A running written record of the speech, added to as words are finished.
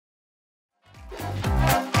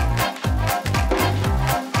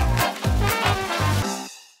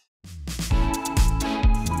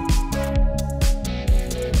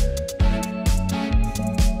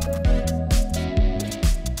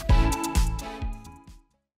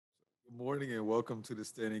morning and welcome to the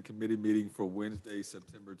Standing Committee meeting for Wednesday,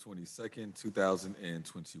 September 22nd,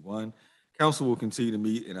 2021. Council will continue to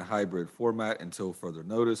meet in a hybrid format until further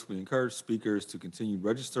notice. We encourage speakers to continue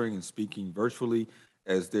registering and speaking virtually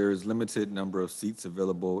as there is limited number of seats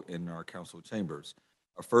available in our council chambers.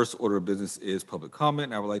 Our first order of business is public comment,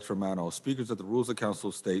 and I would like to remind all speakers that the rules of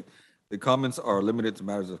council state the comments are limited to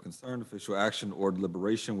matters of concern, official action, or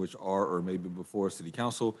deliberation which are or may be before City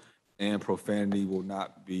Council, and profanity will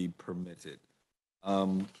not be permitted.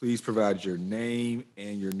 Please provide your name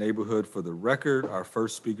and your neighborhood for the record. Our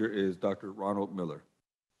first speaker is Dr. Ronald Miller.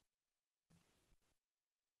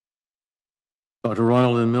 Dr.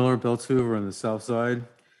 Ronald N. Miller, Beltsuver on the South Side.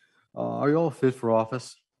 Are you all fit for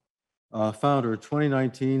office? Founder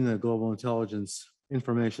 2019, the Global Intelligence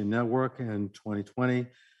Information Network, and 2020,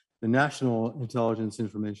 the National Intelligence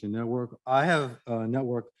Information Network. I have a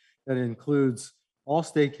network that includes all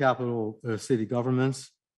state capital city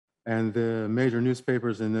governments and the major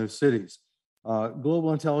newspapers in those cities.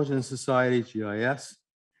 Global Intelligence Society, GIS,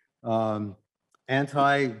 anti-DPRP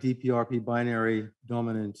binary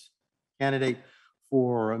dominant candidate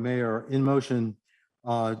for mayor in motion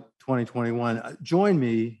 2021. Join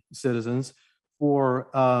me, citizens,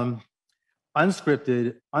 for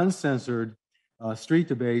unscripted, uncensored street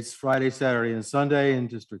debates Friday, Saturday, and Sunday in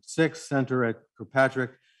District 6, Center at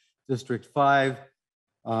Kirkpatrick, District 5,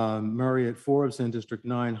 Murray at Forbes, and District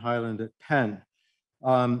 9, Highland at Penn.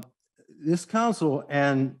 This council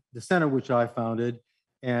and the center which I founded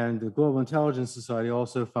and the Global Intelligence Society,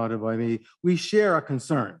 also founded by me, we share a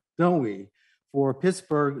concern, don't we, for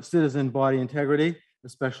Pittsburgh citizen body integrity,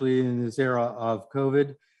 especially in this era of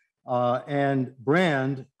COVID, and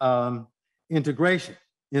brand integration,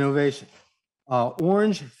 innovation.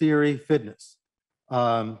 Orange Theory Fitness,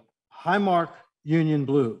 Highmark Union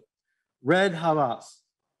Blue, Red Havas.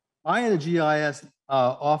 I and the GIS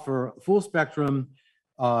offer full spectrum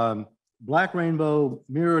black rainbow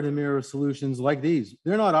mirror-to-mirror solutions like these.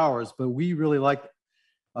 They're not ours, but we really like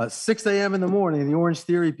them. 6 a.m. in the morning, the Orange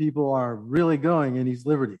Theory people are really going in East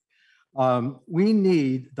Liberty. We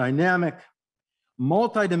need dynamic,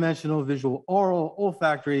 multidimensional visual, oral,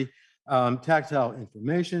 olfactory, tactile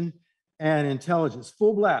information and intelligence,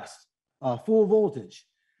 full blast, full voltage,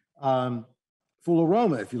 full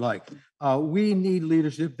aroma, if you like. We need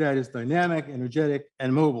leadership that is dynamic, energetic,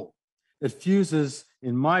 and mobile. It fuses,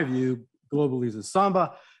 in my view, globally as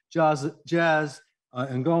samba, jazz,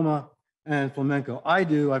 ngoma, and flamenco.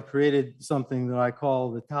 I've created something that I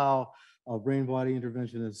call the Tao of brain-body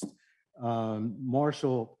interventionist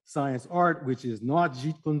martial science art, which is not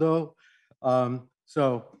Jeet Kune Do.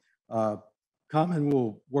 Come and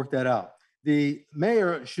we'll work that out. The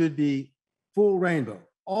mayor should be full rainbow.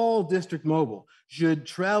 All district mobile should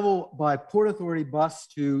travel by Port Authority bus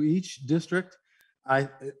to each district. I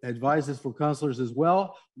advise this for councilors as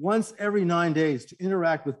well, once every 9 days to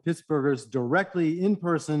interact with Pittsburghers directly in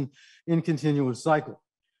person in continuous cycle.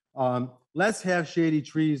 Let's have shady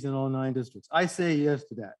trees in all 9 districts. I say yes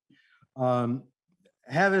to that.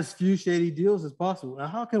 Have as few shady deals as possible. Now,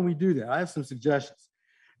 how can we do that? I have some suggestions.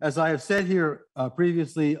 As I have said here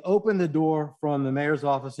previously, open the door from the mayor's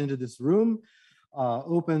office into this room,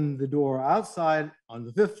 open the door outside on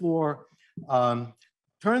the 5th floor,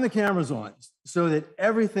 turn the cameras on so that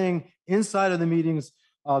everything inside of the meetings,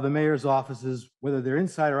 the mayor's offices, whether they're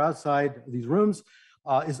inside or outside these rooms,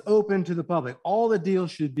 is open to the public. All the deals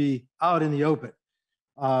should be out in the open.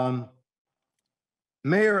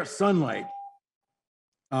 Mayor sunlight,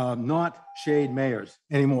 not shade mayors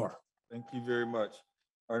anymore. Thank you very much.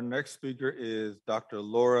 Our next speaker is Dr.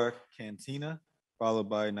 Laura Cantina, followed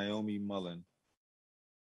by Naomi Mullen.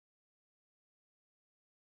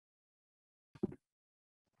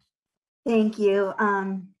 Thank you.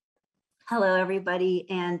 Hello, everybody,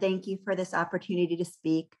 and thank you for this opportunity to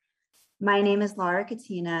speak. My name is Laura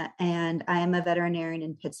Katina, and I am a veterinarian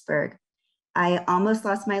in Pittsburgh. I almost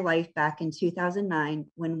lost my life back in 2009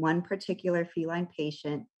 when one particular feline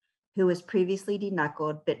patient who was previously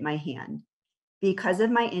deknuckled bit my hand. Because of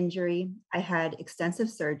my injury, I had extensive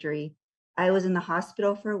surgery. I was in the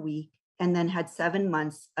hospital for a week and then had 7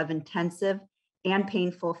 months of intensive and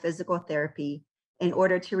painful physical therapy in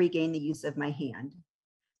order to regain the use of my hand.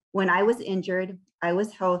 When I was injured, I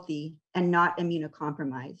was healthy and not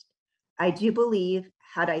immunocompromised. I do believe,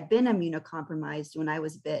 had I been immunocompromised when I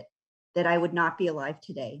was bit, that I would not be alive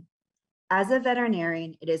today. As a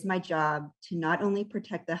veterinarian, it is my job to not only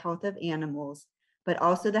protect the health of animals, but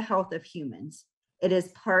also the health of humans. It is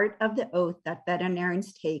part of the oath that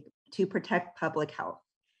veterinarians take to protect public health.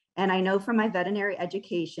 And I know from my veterinary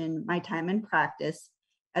education, my time in practice,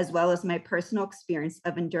 as well as my personal experience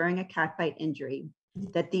of enduring a cat bite injury,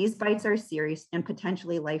 that these bites are serious and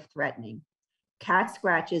potentially life-threatening. Cat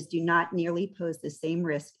scratches do not nearly pose the same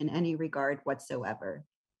risk in any regard whatsoever.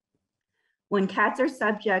 When cats are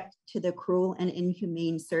subject to the cruel and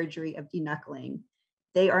inhumane surgery of deknuckling,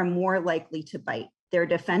 they are more likely to bite. Their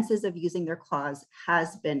defenses of using their claws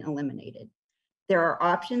has been eliminated. There are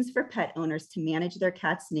options for pet owners to manage their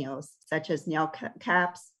cat's nails, such as nail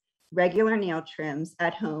caps, regular nail trims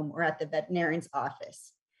at home or at the veterinarian's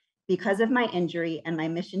office. Because of my injury and my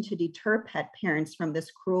mission to deter pet parents from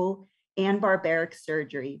this cruel and barbaric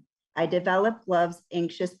surgery, I developed gloves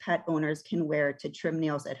anxious pet owners can wear to trim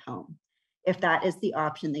nails at home, if that is the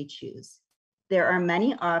option they choose. There are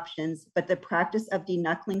many options, but the practice of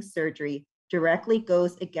deknuckling surgery directly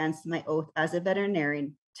goes against my oath as a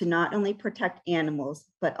veterinarian to not only protect animals,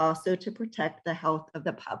 but also to protect the health of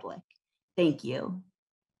the public. Thank you.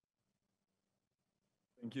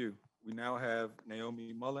 Thank you. We now have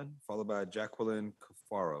Naomi Mullen, followed by Jacqueline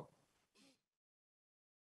Cafaro.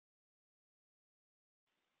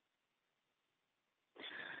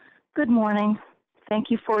 Good morning. Thank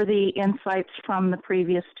you for the insights from the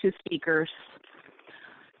previous two speakers.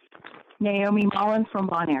 Naomi Mullen from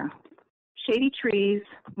Bon Air. Shady trees,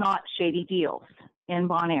 not shady deals in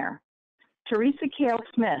Bon Air. Teresa Kale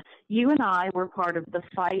Smith, you and I were part of the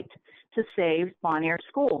fight to save Bon Air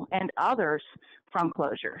School and others from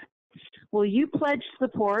closure. Will you pledge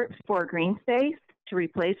support for a green space to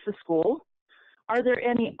replace the school? Are there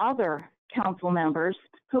any other council members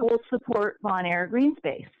who will support Bon Air green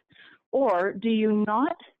space? Or do you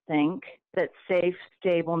not think that safe,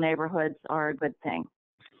 stable neighborhoods are a good thing?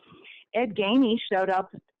 Ed Gainey showed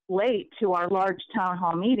up late to our large town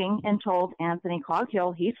hall meeting and told Anthony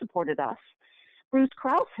Coghill he supported us. Bruce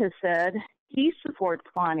Krause has said he supports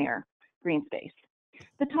Bon Air green space.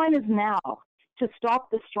 The time is now to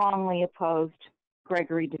stop the strongly opposed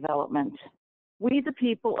Gregory development. We, the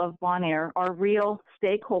people of Bon Air, are real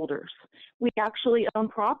stakeholders. We actually own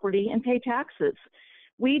property and pay taxes.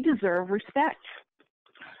 We deserve respect.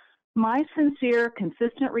 My sincere,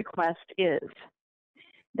 consistent request is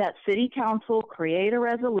that City Council create a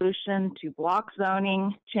resolution to block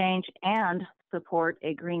zoning change and support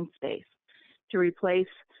a green space to replace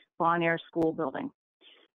Bon Air School building.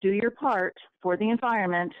 Do your part for the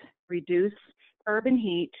environment, reduce urban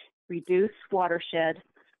heat, reduce watershed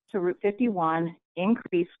to Route 51,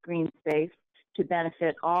 increase green space to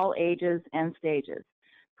benefit all ages and stages.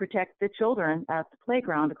 Protect the children at the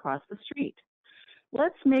playground across the street.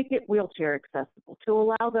 Let's make it wheelchair accessible to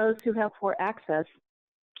allow those who have poor access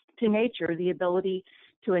to nature the ability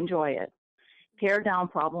to enjoy it. Tear down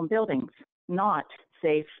problem buildings, not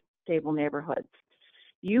safe, stable neighborhoods.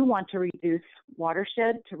 You want to reduce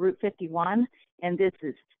watershed to Route 51, and this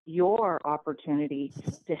is your opportunity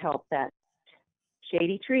to help that.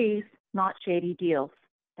 Shady trees, not shady deals.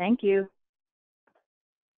 Thank you.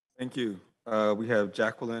 Thank you. We have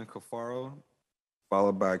Jacqueline Cafaro,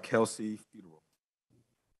 followed by Kelsey Funeral.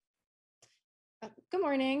 Good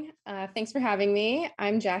morning. Thanks for having me.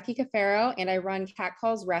 I'm Jackie Cafaro, and I run Cat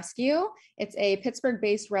Calls Rescue. It's a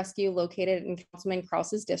Pittsburgh-based rescue located in Councilman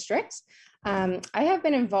Krause's district. I have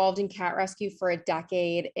been involved in cat rescue for a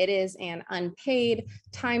decade. It is an unpaid,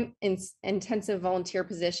 time-intensive volunteer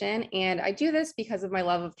position, and I do this because of my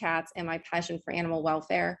love of cats and my passion for animal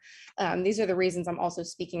welfare. These are the reasons I'm also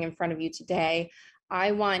speaking in front of you today.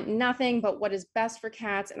 I want nothing but what is best for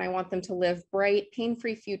cats, and I want them to live bright,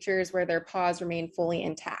 pain-free futures where their paws remain fully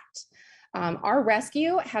intact. Our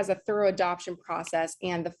rescue has a thorough adoption process,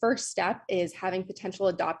 and the first step is having potential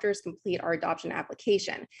adopters complete our adoption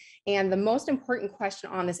application. And the most important question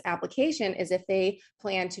on this application is if they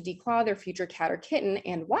plan to declaw their future cat or kitten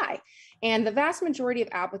and why. And the vast majority of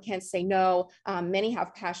applicants say no. Many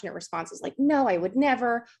have passionate responses like, no, I would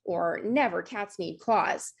never, or never, cats need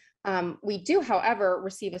claws. We do, however,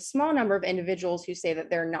 receive a small number of individuals who say that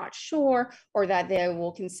they're not sure or that they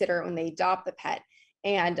will consider it when they adopt the pet.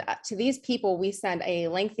 And to these people, we send a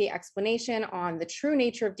lengthy explanation on the true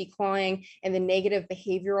nature of declawing and the negative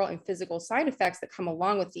behavioral and physical side effects that come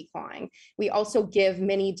along with declawing. We also give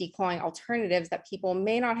many declawing alternatives that people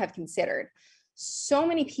may not have considered. So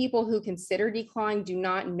many people who consider declawing do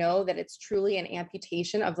not know that it's truly an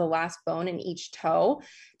amputation of the last bone in each toe.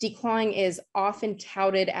 Declawing is often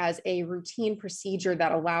touted as a routine procedure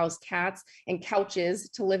that allows cats and couches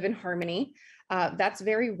to live in harmony. That's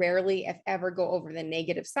very rarely, if ever, go over the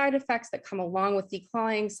negative side effects that come along with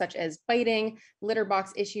declawing, such as biting, litter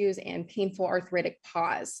box issues, and painful arthritic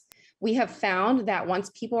paws. We have found that once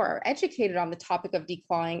people are educated on the topic of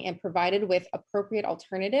declawing and provided with appropriate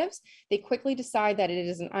alternatives, they quickly decide that it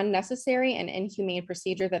is an unnecessary and inhumane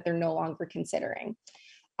procedure that they're no longer considering.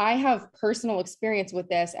 I have personal experience with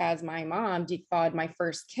this as my mom declawed my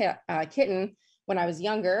first kitten when I was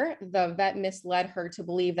younger. The vet misled her to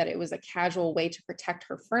believe that it was a casual way to protect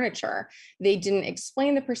her furniture. They didn't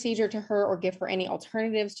explain the procedure to her or give her any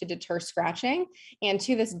alternatives to deter scratching. And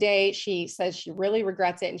to this day, she says she really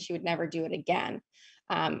regrets it and she would never do it again.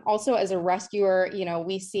 Also, as a rescuer,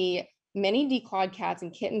 we see many declawed cats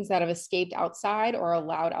and kittens that have escaped outside or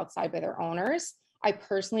allowed outside by their owners. I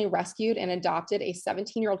personally rescued and adopted a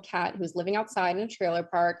 17-year-old cat who was living outside in a trailer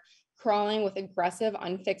park, crawling with aggressive,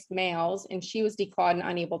 unfixed males, and she was declawed and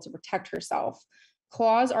unable to protect herself.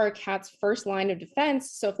 Claws are a cat's first line of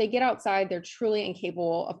defense, so if they get outside, they're truly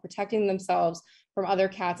incapable of protecting themselves from other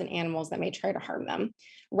cats and animals that may try to harm them.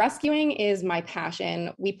 Rescuing is my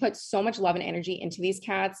passion. We put so much love and energy into these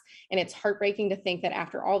cats, and it's heartbreaking to think that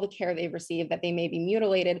after all the care they've received, that they may be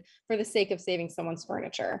mutilated for the sake of saving someone's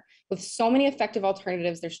furniture. With so many effective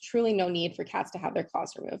alternatives, there's truly no need for cats to have their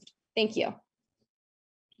claws removed. Thank you.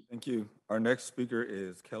 Thank you. Our next speaker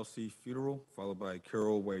is Kelsey Futeral, followed by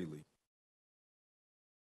Carol Whaley.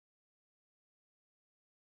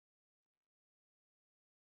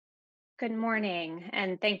 Good morning,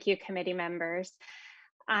 and thank you, committee members.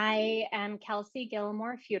 I am Kelsey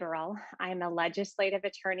Gilmore Futeral. I'm a legislative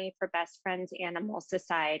attorney for Best Friends Animal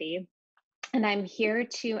Society, and I'm here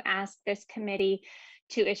to ask this committee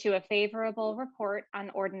to issue a favorable report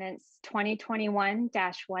on Ordinance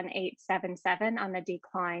 2021-1877 on the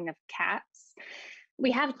declawing of cats.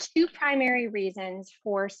 We have two primary reasons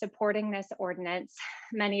for supporting this ordinance.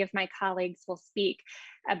 Many of my colleagues will speak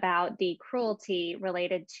about the cruelty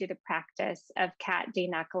related to the practice of cat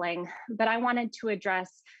deknuckling, but I wanted to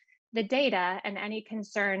address the data and any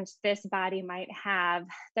concerns this body might have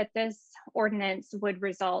that this ordinance would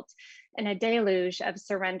result in a deluge of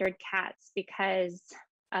surrendered cats because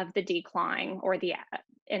of the declawing or the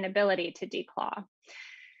inability to declaw.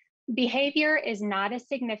 Behavior is not a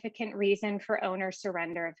significant reason for owner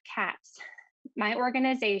surrender of cats. My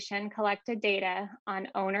organization collected data on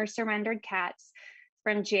owner surrendered cats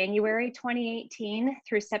from January 2018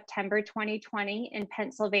 through September 2020 in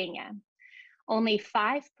Pennsylvania. Only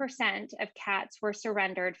 5% of cats were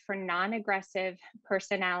surrendered for non-aggressive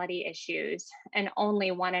personality issues, and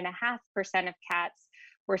only 1.5% of cats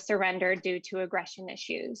were surrendered due to aggression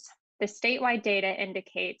issues. The statewide data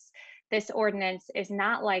indicates this ordinance is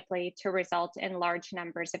not likely to result in large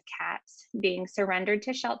numbers of cats being surrendered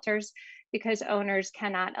to shelters because owners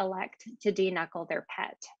cannot elect to deknuckle their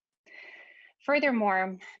pet.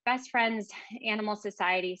 Furthermore, Best Friends Animal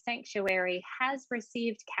Society Sanctuary has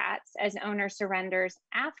received cats as owner surrenders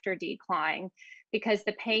after declawing because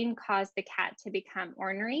the pain caused the cat to become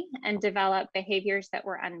ornery and develop behaviors that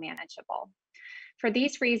were unmanageable. For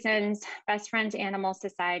these reasons, Best Friends Animal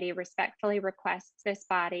Society respectfully requests this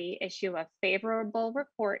body issue a favorable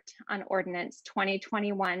report on Ordinance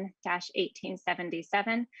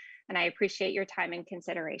 2021-1877, and I appreciate your time and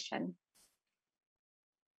consideration.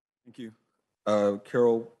 Thank you.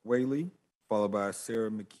 Carol Whaley, followed by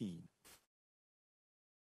Sarah McKean.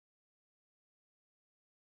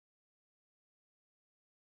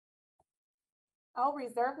 I'll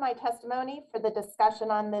reserve my testimony for the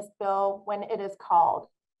discussion on this bill when it is called.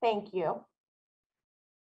 Thank you.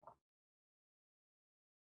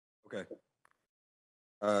 Okay.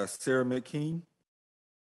 Sarah McKean.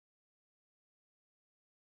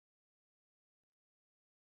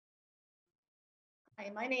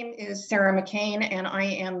 Hi, my name is Sarah McCain, and I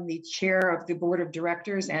am the chair of the board of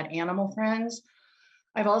directors at Animal Friends.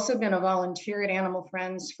 I've also been a volunteer at Animal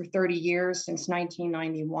Friends for 30 years, since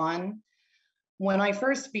 1991. When I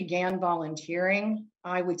first began volunteering,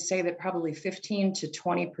 I would say that probably 15 to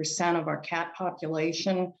 20% of our cat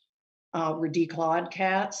population were declawed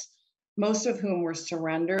cats, most of whom were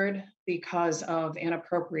surrendered because of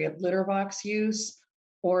inappropriate litter box use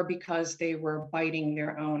or because they were biting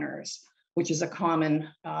their owners, which is a common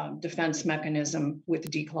defense mechanism with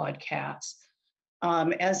declawed cats. A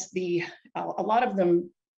lot of them,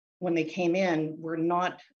 when they came in,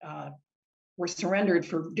 were surrendered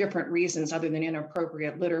for different reasons other than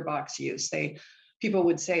inappropriate litter box use. People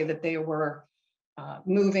would say that they were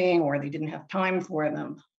moving or they didn't have time for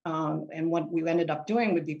them. And what we ended up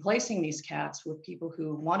doing would be placing these cats with people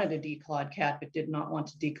who wanted a declawed cat but did not want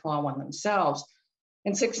to declaw one themselves.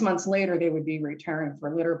 And 6 months later, they would be returned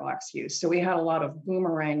for litter box use. So we had a lot of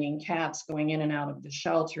boomeranging cats going in and out of the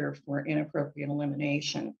shelter for inappropriate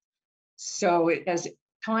elimination. So as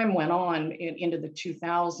time went on into the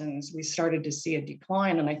 2000s, we started to see a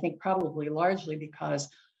decline. And I think probably largely because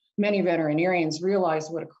many veterinarians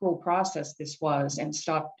realized what a cruel process this was and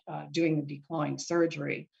stopped doing the declawing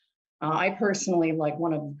surgery. I personally, like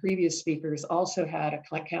one of the previous speakers, also had a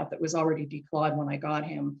cat that was already declawed when I got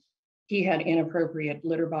him. He had inappropriate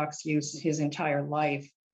litter box use his entire life,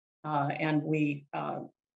 and we,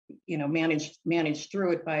 managed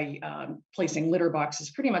through it by placing litter boxes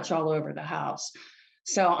pretty much all over the house.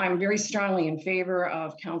 So I'm very strongly in favor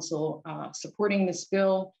of council supporting this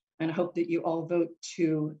bill, and hope that you all vote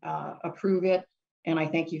to approve it. And I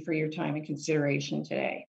thank you for your time and consideration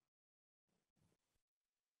today.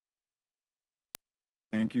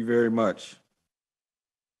 Thank you very much.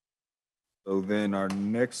 So then our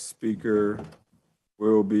next speaker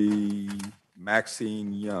will be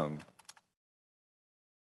Maxine Young.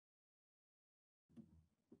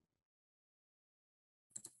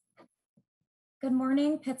 Good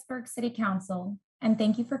morning, Pittsburgh City Council, and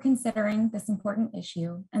thank you for considering this important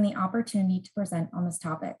issue and the opportunity to present on this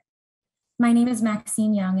topic. My name is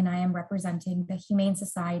Maxine Young, and I am representing the Humane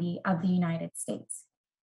Society of the United States.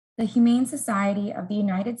 The Humane Society of the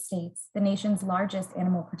United States, the nation's largest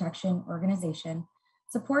animal protection organization,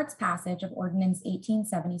 supports passage of Ordinance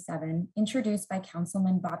 1877, introduced by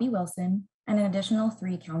Councilman Bobby Wilson and an additional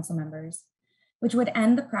 3 council members, which would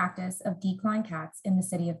end the practice of declawing cats in the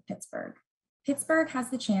city of Pittsburgh. Pittsburgh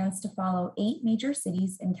has the chance to follow 8 major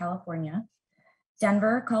cities in California: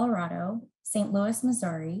 Denver, Colorado, St. Louis,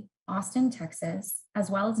 Missouri, Austin, Texas,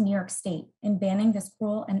 as well as New York State, in banning this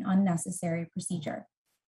cruel and unnecessary procedure.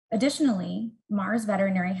 Additionally, Mars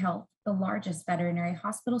Veterinary Health, the largest veterinary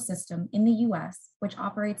hospital system in the US, which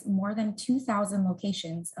operates more than 2,000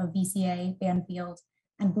 locations of VCA, Banfield,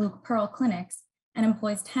 and Blue Pearl clinics, and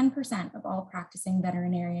employs 10% of all practicing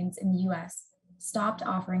veterinarians in the US, stopped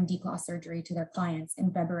offering declaw surgery to their clients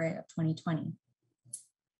in February of 2020.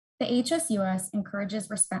 The HSUS encourages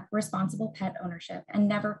responsible pet ownership and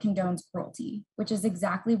never condones cruelty, which is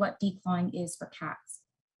exactly what declawing is for cats.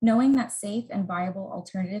 Knowing that safe and viable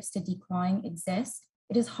alternatives to declawing exist,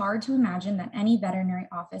 it is hard to imagine that any veterinary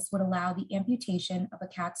office would allow the amputation of a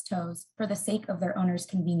cat's toes for the sake of their owner's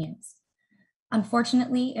convenience.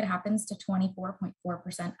 Unfortunately, it happens to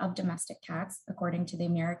 24.4% of domestic cats, according to the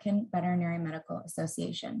American Veterinary Medical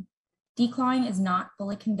Association. Declawing is not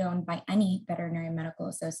fully condoned by any veterinary medical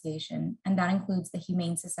association, and that includes the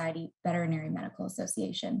Humane Society Veterinary Medical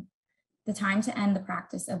Association. The time to end the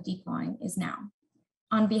practice of declawing is now.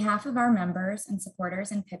 On behalf of our members and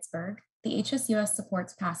supporters in Pittsburgh, the HSUS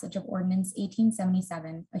supports passage of Ordinance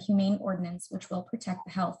 1877, a humane ordinance which will protect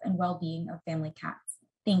the health and well-being of family cats.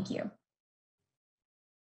 Thank you.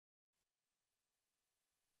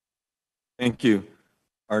 Thank you.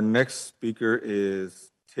 Our next speaker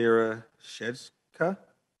is Tara Shedzka.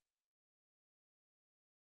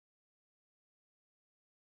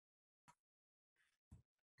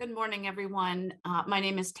 Good morning, everyone. My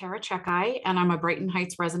name is Tara Chekai, and I'm a Brighton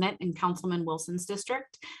Heights resident in Councilman Wilson's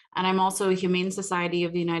district. And I'm also a Humane Society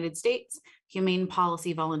of the United States Humane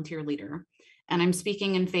Policy Volunteer Leader. And I'm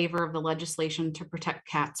speaking in favor of the legislation to protect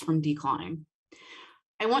cats from declawing.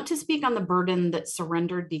 I want to speak on the burden that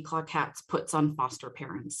surrendered declaw cats puts on foster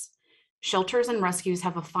parents. Shelters and rescues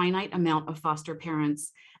have a finite amount of foster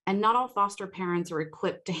parents, and not all foster parents are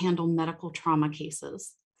equipped to handle medical trauma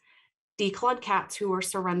cases. Declawed cats who are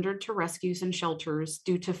surrendered to rescues and shelters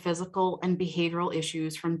due to physical and behavioral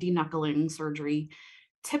issues from deknuckling surgery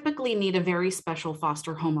typically need a very special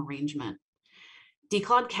foster home arrangement.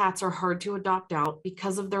 Declawed cats are hard to adopt out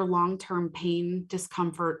because of their long-term pain,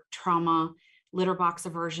 discomfort, trauma, litter box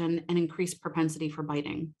aversion, and increased propensity for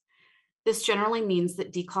biting. This generally means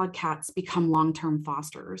that declawed cats become long-term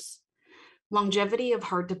fosters. Longevity of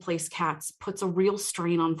hard-to-place cats puts a real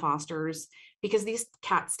strain on fosters because these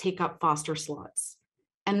cats take up foster slots,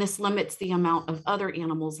 and this limits the amount of other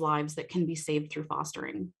animals' lives that can be saved through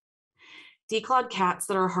fostering. Declawed cats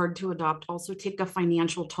that are hard to adopt also take a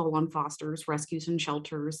financial toll on fosters, rescues, and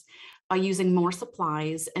shelters by using more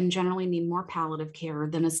supplies and generally need more palliative care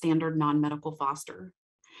than a standard non-medical foster.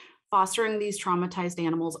 Fostering these traumatized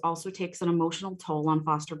animals also takes an emotional toll on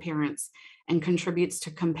foster parents and contributes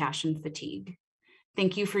to compassion fatigue.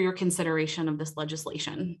 Thank you for your consideration of this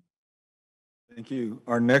legislation. Thank you.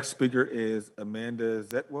 Our next speaker is Amanda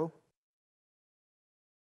Zetwell.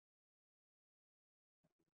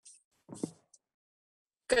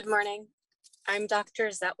 Good morning. I'm Dr.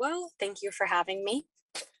 Zetwell. Thank you for having me.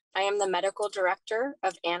 I am the medical director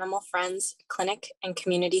of Animal Friends Clinic and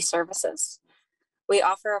Community Services. We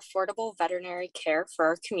offer affordable veterinary care for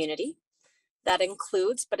our community. That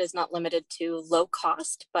includes, but is not limited to, low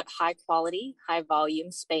cost, but high quality, high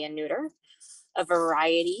volume spay and neuter, a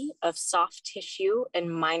variety of soft tissue and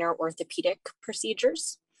minor orthopedic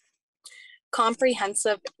procedures,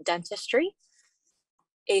 comprehensive dentistry,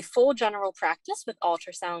 a full general practice with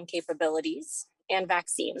ultrasound capabilities, and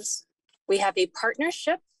vaccines. We have a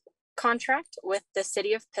partnership contract with the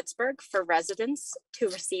city of Pittsburgh for residents to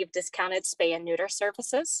receive discounted spay and neuter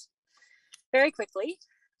services. Very quickly,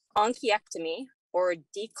 onchiectomy or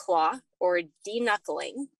declaw or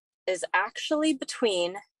deknuckling is actually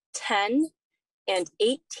between 10 and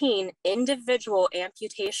 18 individual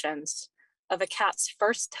amputations of a cat's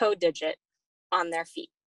first toe digit on their feet.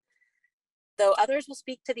 Though others will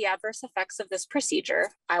speak to the adverse effects of this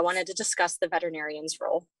procedure, I wanted to discuss the veterinarian's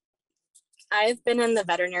role. I've been in the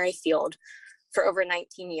veterinary field for over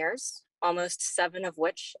 19 years, almost 7 of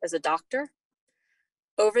which as a doctor.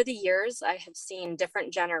 Over the years, I have seen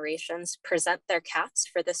different generations present their cats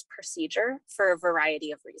for this procedure for a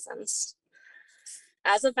variety of reasons.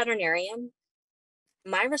 As a veterinarian,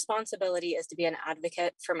 my responsibility is to be an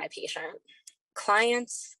advocate for my patient.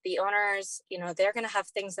 Clients, the owners, they're going to have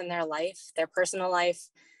things in their life, their personal life.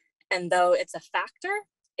 And though it's a factor,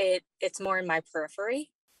 it's more in my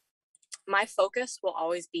periphery. My focus will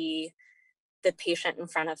always be the patient in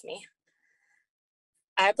front of me.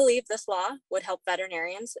 I believe this law would help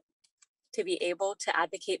veterinarians to be able to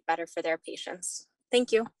advocate better for their patients.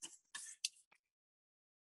 Thank you.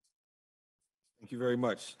 Thank you very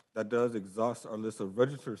much. That does exhaust our list of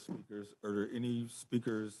registered speakers. Are there any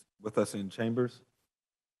speakers with us in chambers?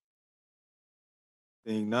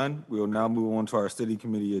 Seeing none, we will now move on to our city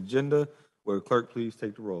committee agenda. Will the clerk please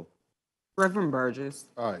take the roll? Reverend Burgess.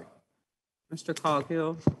 Aye. Mr.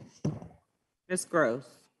 Coghill. Ms. Gross.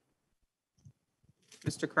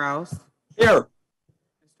 Mr. Kraus. Here.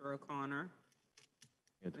 Mr. O'Connor.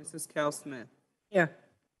 Mrs. Kell Smith. Here.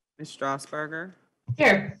 Ms. Strasburger.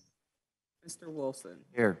 Here. Mr. Wilson.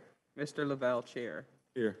 Here. Mr. Lavelle, Chair.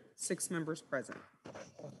 Here. 6 members present.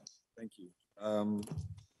 Thank you.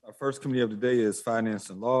 Our first committee of the day is Finance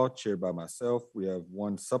and Law, chaired by myself. We have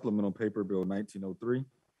one supplemental paper, Bill 1903.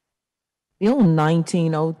 Bill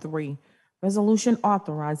 1903, resolution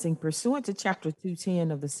authorizing pursuant to Chapter 210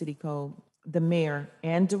 of the City Code, the mayor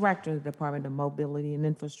and director of the Department of Mobility and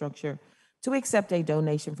Infrastructure to accept a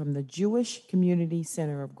donation from the Jewish Community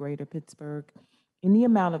Center of Greater Pittsburgh in the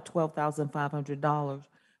amount of $12,500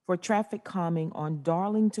 for traffic calming on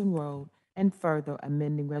Darlington Road, and further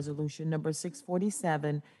amending resolution number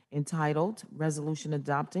 647 entitled Resolution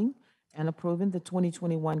Adopting and Approving the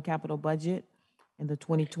 2021 Capital Budget and the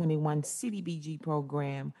 2021 CDBG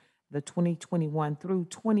Program, the 2021 through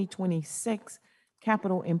 2026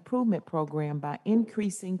 Capital Improvement Program by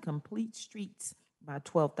increasing complete streets by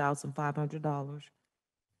 $12,500.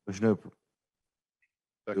 Motion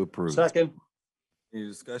to approve. Second. Any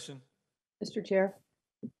discussion? Mr. Chair,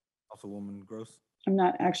 Councilwoman Gross? I'm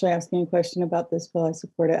not actually asking a question about this bill. I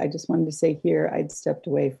support it. I just wanted to say here, I'd stepped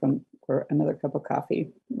away for another cup of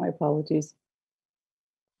coffee. My apologies.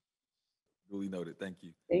 Duly noted. Thank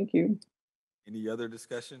you. Thank you. Any other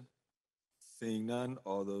discussion? Seeing none,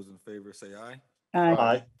 all those in favor say aye.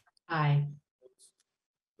 Aye. Aye.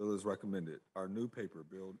 Bill is recommended. Our new paper,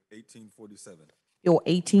 Bill 1847. Bill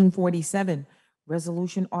 1847,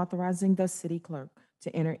 resolution authorizing the city clerk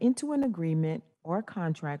to enter into an agreement or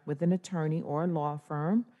contract with an attorney or law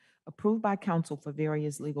firm approved by council for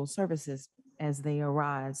various legal services as they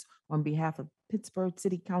arise on behalf of Pittsburgh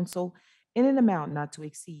City Council in an amount not to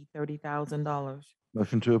exceed $30,000.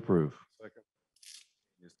 Motion to approve. Second.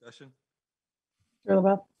 Discussion? Mr.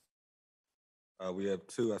 Lavelle? We have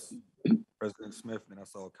two. I see President Smith, and I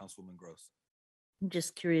saw Councilwoman Gross. I'm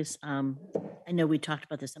just curious. I know we talked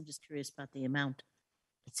about this. I'm just curious about the amount.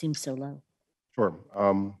 It seems so low. Sure.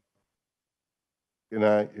 Can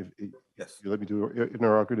I, if Yes. you let me do it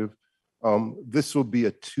interrogative, this will be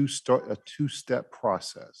a two-step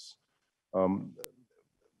process.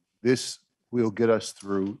 This will get us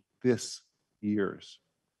through this year's,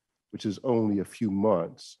 which is only a few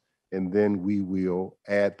months, and then we will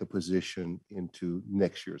add the position into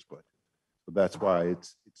next year's budget. So that's why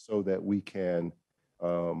it's so that we can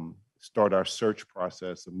start our search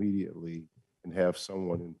process immediately and have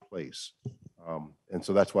someone in place. And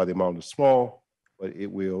so that's why the amount is small, but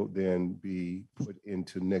it will then be put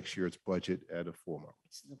into next year's budget at a full amount.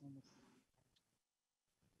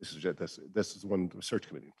 This is one, the search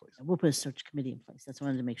committee in place. We'll put a search committee in place. That's why I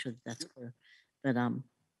wanted to make sure that that's clear. But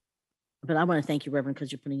I want to thank you, Reverend,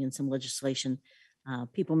 because you're putting in some legislation.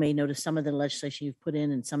 People may notice some of the legislation you've put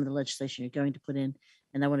in and some of the legislation you're going to put in.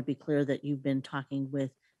 And I want to be clear that you've been talking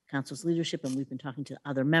with council's leadership and we've been talking to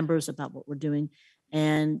other members about what we're doing.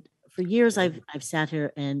 And for years, I've sat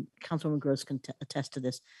here, and Councilwoman Gross can attest to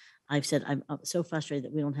this. I've said I'm so frustrated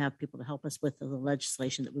that we don't have people to help us with the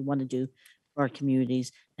legislation that we want to do for our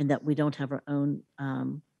communities, and that we don't have our own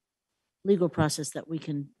legal process that we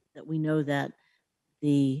know that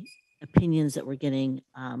the opinions that we're getting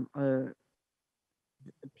are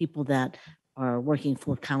the people that are working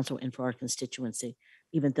for council and for our constituency.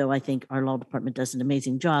 Even though I think our law department does an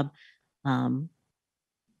amazing job,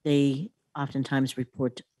 they oftentimes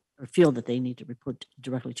report or feel that they need to report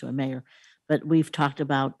directly to a mayor. But we've talked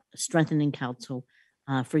about strengthening council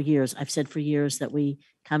for years. I've said for years that we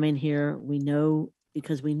come in here, we know,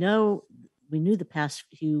 because we knew the past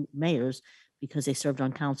few mayors because they served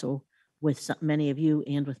on council with many of you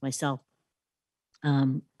and with myself.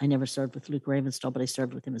 I never served with Luke Ravenstall, but I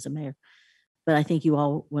served with him as a mayor. But I think you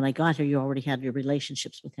all, when I got here, you already had your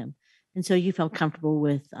relationships with him. And so you felt comfortable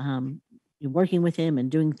with working with him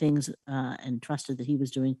and doing things and trusted that he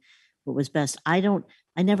was doing what was best. I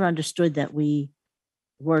never understood that we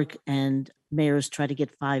work and mayors try to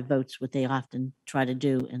get 5 votes, what they often try to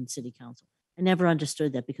do in city council. I never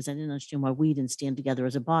understood that because I didn't understand why we didn't stand together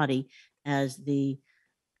as a body, as the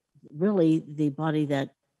body that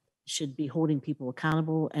should be holding people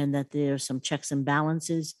accountable, and that there's some checks and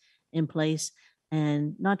balances in place.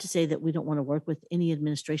 And not to say that we don't want to work with any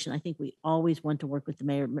administration. I think we always want to work with the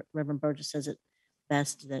mayor. Reverend Burgess says it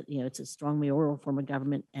best, that it's a strong mayoral form of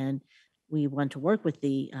government, and we want to work with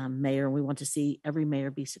the mayor, and we want to see every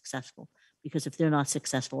mayor be successful, because if they're not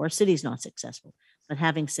successful, our city's not successful. But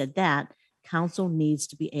having said that, council needs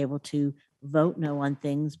to be able to vote no on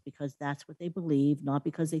things because that's what they believe, not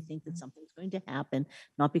because they think that something's going to happen,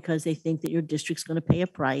 not because they think that your district's going to pay a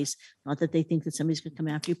price, not that they think that somebody's going to come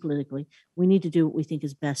after you politically. We need to do what we think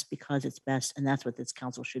is best because it's best, and that's what this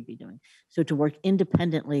council should be doing. So to work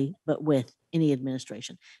independently, but with any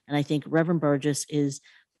administration. And I think Reverend Burgess is,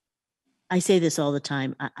 I say this all the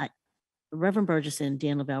time, Reverend Burgess and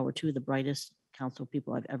Dan Lavelle were 2 of the brightest council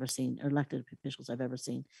people I've ever seen, or elected officials I've ever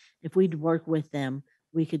seen. If we'd work with them,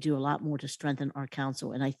 we could do a lot more to strengthen our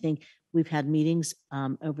council. And I think we've had meetings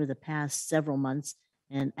over the past several months.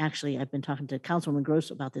 And actually, I've been talking to Councilwoman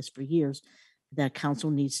Gross about this for years, that council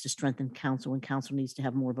needs to strengthen council, and council needs to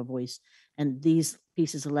have more of a voice. And these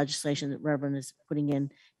pieces of legislation that Reverend is putting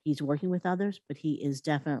in, he's working with others, but he is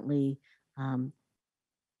definitely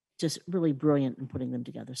just really brilliant in putting them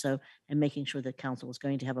together. So, and making sure that council is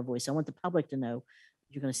going to have a voice. I want the public to know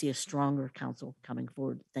you're going to see a stronger council coming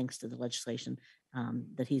forward thanks to the legislation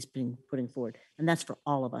that he's been putting forward. And that's for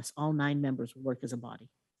all of us. All 9 members work as a body.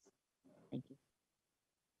 Thank you.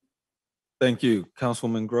 Thank you.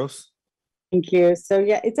 Councilwoman Gross. Thank you. So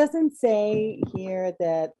yeah, it doesn't say here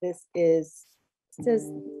that this is, it says,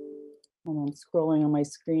 hold on, I'm scrolling on my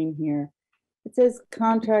screen here. It says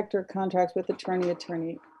contractor contracts with attorneys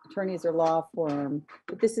or law firm.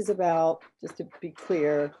 But this is about, just to be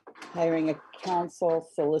clear, hiring a council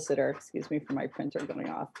solicitor. Excuse me for my printer going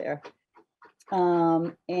off there.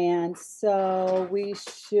 And so we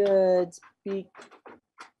should be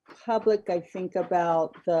public, I think,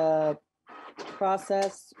 about the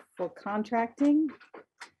process for contracting.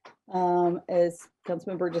 As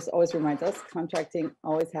Councilman Burgess always reminds us, contracting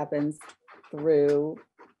always happens through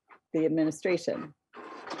the administration.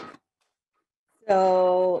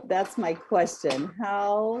 So that's my question.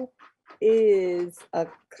 How is a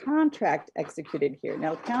contract executed here?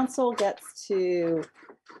 Now, council gets to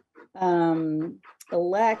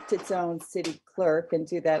elect its own city clerk and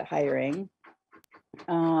do that hiring.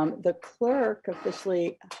 The clerk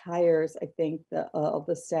officially hires, I think, of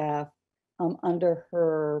the staff under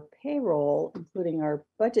her payroll, including our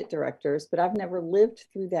budget directors, but I've never lived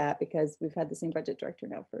through that because we've had the same budget director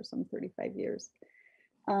now for some 35 years.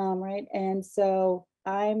 Right, and so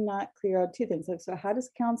I'm not clear on 2 things. So how does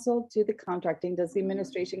council do the contracting? Does the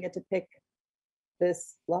administration get to pick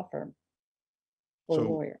this law firm or So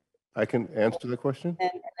lawyer? I can answer the question.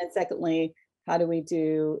 And then secondly, how do we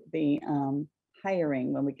do the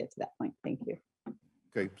hiring when we get to that point? Thank you.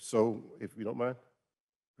 Okay, so if you don't mind,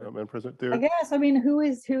 Madam President, I there. guess, I mean, who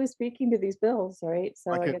is speaking to these bills, right?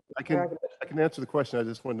 So I can answer the question. I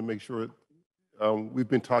just wanted to make sure we've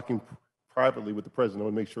been talking privately with the president. I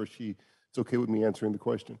want to make sure it's okay with me answering the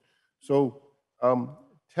question. So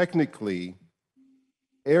technically,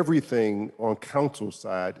 everything on council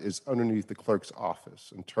side is underneath the clerk's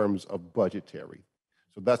office in terms of budgetary.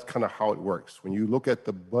 So that's kind of how it works. When you look at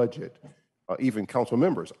the budget, even council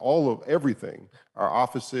members, everything, our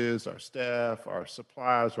offices, our staff, our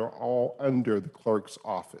supplies are all under the clerk's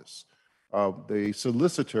office. The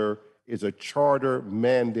solicitor is a charter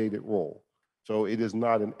mandated role. So it is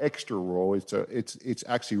not an extra role. It's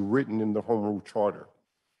actually written in the Home Rule Charter.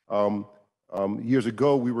 Years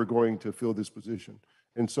ago, we were going to fill this position.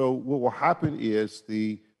 And so what will happen is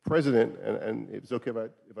the president, and it's okay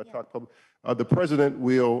if I talk public, the president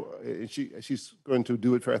will, and she's going to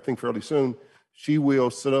do it, I think, fairly soon. She will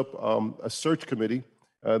set up a search committee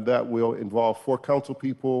that will involve 4 council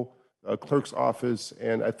people, clerk's office,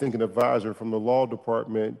 and I think an advisor from the law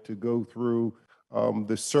department to go through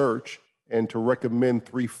the search and to recommend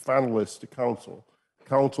 3 finalists to council.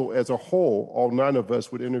 Council as a whole, all 9 of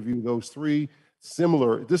us would interview those 3.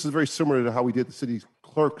 This is very similar to how we did the city's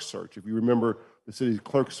clerk search. If you remember the city's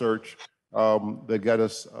clerk search that got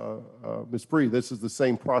us Ms. Bree, this is the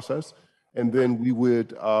same process. And then we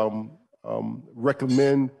would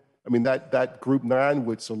recommend, that group 9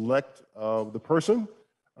 would select the person.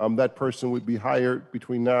 That person would be hired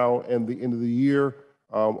between now and the end of the year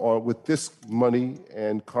or with this money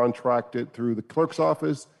and contracted through the clerk's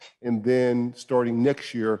office. And then starting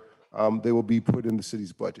next year, they will be put in the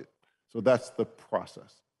city's budget. So that's the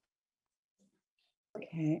process.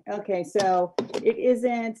 Okay, so it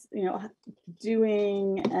isn't,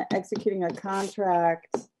 executing a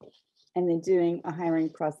contract and then doing a hiring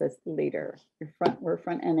process later. We're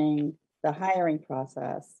front-ending the hiring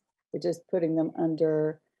process. We're just putting them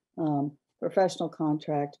under professional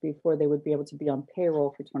contract before they would be able to be on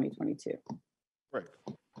payroll for 2022. Right.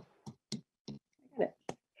 Got it.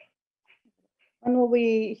 When will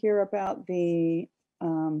we hear about the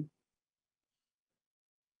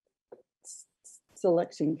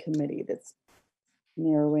selection committee that's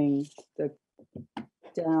narrowing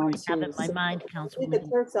down to? I have in my mind, The Councilwoman.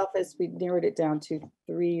 clerk's office, we narrowed it down to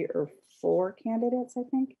 3 or 4 candidates, I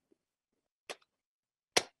think.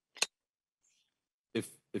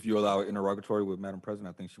 If you allow an interrogatory with Madam President,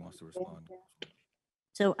 I think she wants to respond.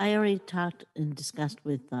 So I already talked and discussed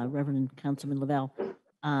with Reverend Councilman Lavelle,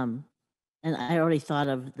 and I already thought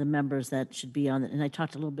of the members that should be on it. And I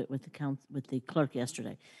talked a little bit with the clerk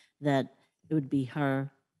yesterday, that it would be her,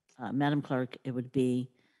 Madam Clerk. It would be,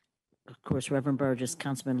 of course, Reverend Burgess,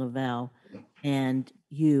 Councilman Lavelle, and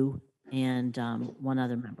you, and 1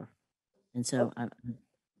 other member. And so,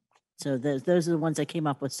 those are the ones I came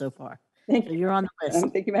up with so far. Thank you. You're on the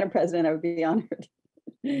list. Thank you, Madam President. I would be honored.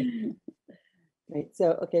 Great.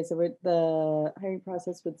 So the hiring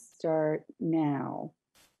process would start now,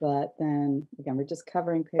 but then again, we're just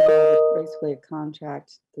covering payroll, basically a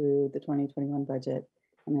contract through the 2021 budget,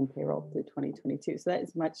 and then payroll through 2022. So that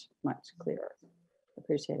is much, much clearer.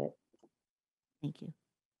 Appreciate it. Thank you.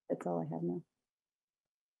 That's all I have now.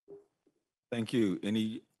 Thank you.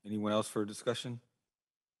 Anyone else for discussion?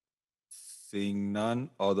 Seeing none,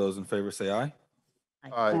 all those in favor say aye.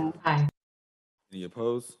 Aye. Aye. Any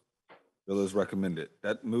opposed? Bill is recommended.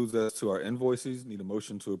 That moves us to our invoices. Need a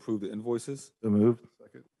motion to approve the invoices. So moved.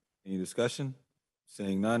 Second. Any discussion?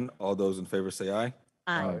 Seeing none, all those in favor say aye.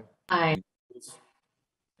 Aye. Aye.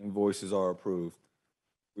 Invoices are approved.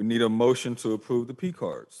 We need a motion to approve the P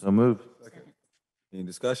cards. So moved. Second. Any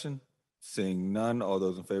discussion? Seeing none, all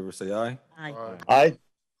those in favor say aye. Aye. Aye.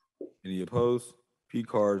 Any opposed? P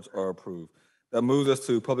cards are approved. That moves us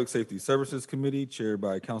to Public Safety Services Committee, chaired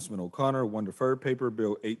by Councilman O'Connor. One deferred paper,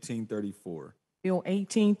 Bill 1834. Bill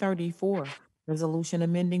 1834, resolution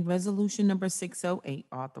amending resolution number 608,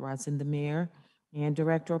 authorizing the mayor and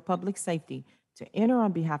director of public safety to enter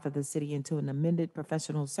on behalf of the city into an amended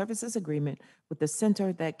professional services agreement with the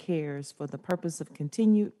Center That Cares for the purpose of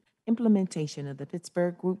continued implementation of the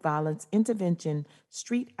Pittsburgh Group Violence Intervention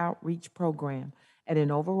Street Outreach Program at an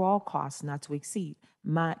overall cost not to exceed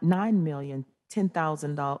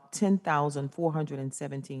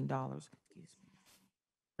 $9,010,417.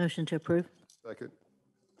 Motion to approve. Second.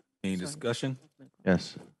 Any discussion?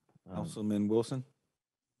 Yes. Councilman Wilson?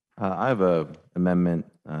 I have a amendment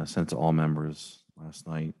sent to all members last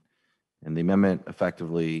night, and the amendment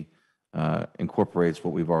effectively incorporates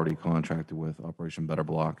what we've already contracted with Operation Better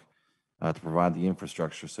Block to provide the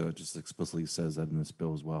infrastructure. So it just explicitly says that in this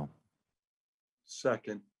bill as well.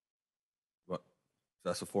 Second. What?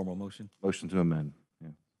 That's a formal motion? Motion to amend. Yeah.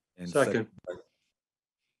 And second.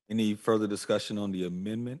 Any further discussion on the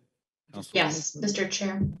amendment? Yes, Mr.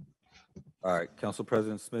 Chair. All right, Council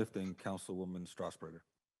President Smith and Councilwoman Strasburger.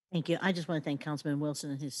 Thank you. I just want to thank Councilman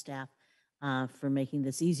Wilson and his staff for making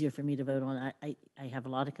this easier for me to vote on. I have a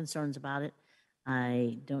lot of concerns about it.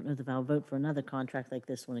 I don't know that I'll vote for another contract like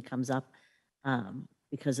this when it comes up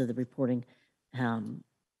because of the reporting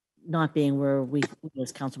not being where we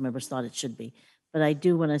as council members thought it should be. But I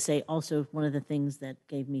do want to say also one of the things that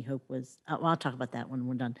gave me hope was, well, I'll talk about that when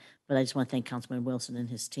we're done, but I just want to thank Councilman Wilson and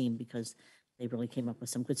his team because they really came up with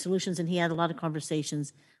some good solutions. And he had a lot of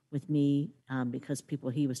conversations with me because people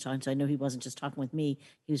he was talking to, I know he wasn't just talking with me,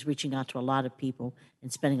 he was reaching out to a lot of people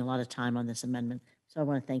and spending a lot of time on this amendment. So I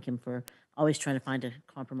want to thank him for always trying to find a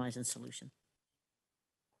compromise and solution.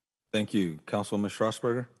 Thank you. Councilwoman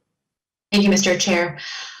Strasburger. Thank you, Mr. Chair.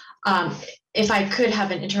 Um, if I could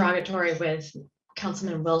have an interrogatory with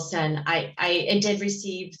Councilman Wilson, I did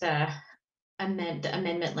receive the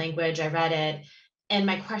amendment language. I read it. And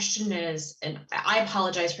my question is, and I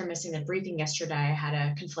apologize for missing the briefing yesterday. I had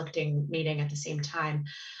a conflicting meeting at the same time.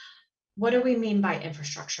 What do we mean by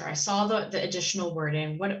infrastructure? I saw the additional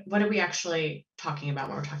wording. What are we actually talking about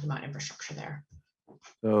when we're talking about infrastructure there?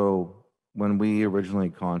 So when we originally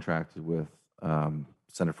contracted with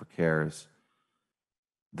Center for Cares,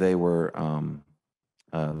 they were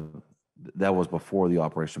that was before the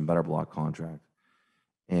Operation Better Block contract,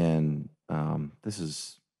 and this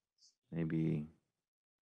is maybe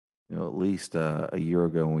at least a year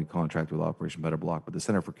ago when we contracted with Operation Better Block. But the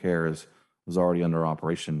Center for Cares was already under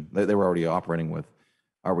operation. They were already operating with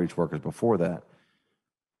outreach workers before that.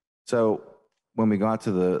 So when we got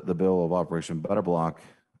to the bill of Operation Better Block,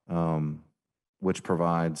 which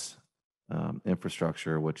provides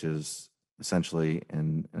infrastructure, which is essentially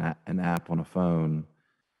an app on a phone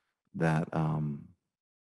that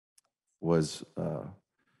was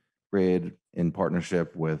created in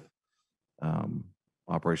partnership with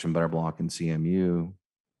Operation Better Block and CMU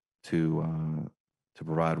to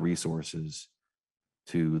provide resources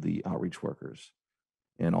to the outreach workers,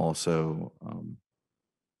 and also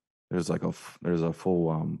there's a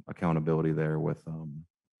full accountability there with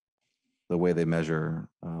the way they measure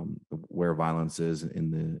where violence is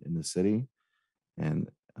in the city, and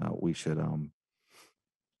we should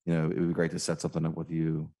it would be great to set something up with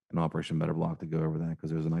you and Operation Better Block to go over that, because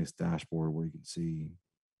there's a nice dashboard where you can see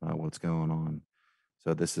what's going on.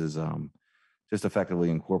 So this is just effectively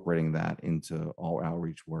incorporating that into all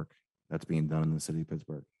outreach work that's being done in the city of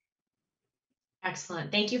Pittsburgh. Excellent.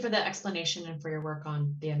 Thank you for the explanation and for your work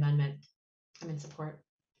on the amendment. I'm in support.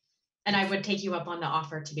 And I would take you up on the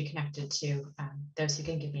offer to be connected to those who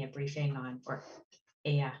can give me a briefing on, or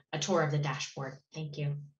a tour of the dashboard. Thank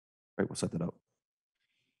you. Right, we'll set that up.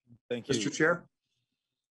 Thank you. Mr. Chair?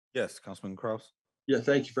 Yes, Councilman Kraus. Yeah,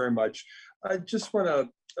 thank you very much. I just want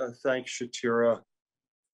to thank Shatira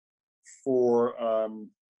for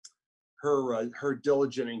her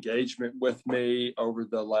diligent engagement with me over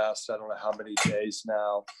the last, I don't know how many days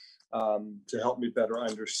now, to help me better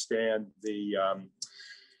understand the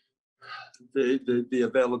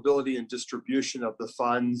availability and distribution of the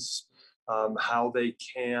funds, how they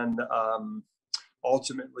can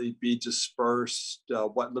ultimately be dispersed,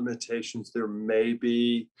 what limitations there may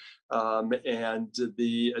be, and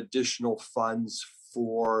the additional funds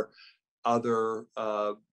for other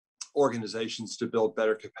organizations to build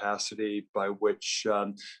better capacity by which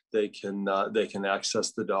they can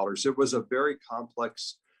access the dollars. It was a very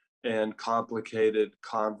complex and complicated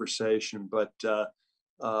conversation, but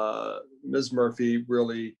Ms. Murphy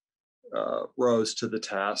really rose to the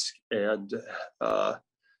task and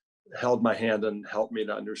held my hand and helped me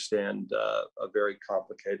to understand a very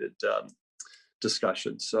complicated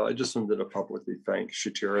discussion. So I just wanted to publicly thank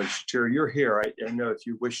Shatira. Shatira, you're here. I know if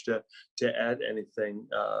you wish to add anything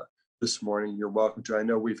this morning, you're welcome to. I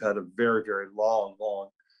know we've had a very, very long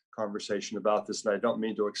conversation about this, and I don't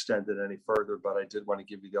mean to extend it any further, but I did want to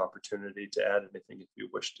give you the opportunity to add anything if you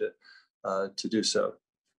wish to do so.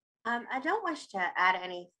 I don't wish to add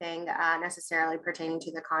anything necessarily pertaining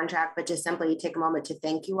to the contract, but just simply take a moment to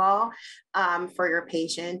thank you all for your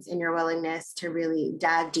patience and your willingness to really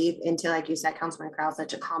dive deep into, like you said, Councilman Krause,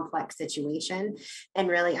 such a complex situation, and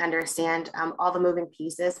really understand all the moving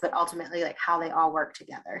pieces, but ultimately like how they all work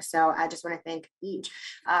together. So I just want to thank each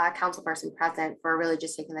council person present for really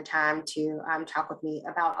just taking the time to talk with me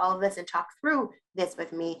about all of this and talk through this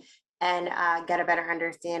with me and get a better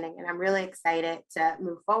understanding. And I'm really excited to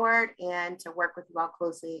move forward and to work with you all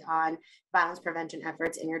closely on violence prevention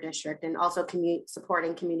efforts in your district, and also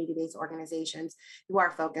supporting community-based organizations who are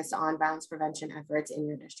focused on violence prevention efforts in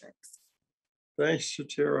your districts. Thanks,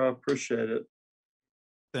 Shatira. I appreciate it.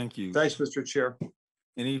 Thank you. Thanks, Mr. Chair.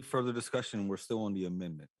 Any further discussion? We're still on the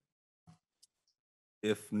amendment.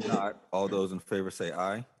 If not, all those in favor say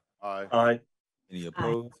aye. Aye. Aye. Any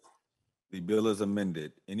opposed? The bill is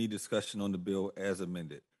amended. Any discussion on the bill as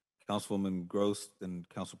amended? Councilwoman Gross and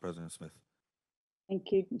Council President Smith. Thank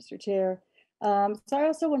you, Mr. Chair. So I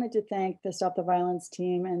also wanted to thank the Stop the Violence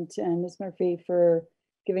team and Ms. Murphy for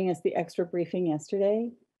giving us the extra briefing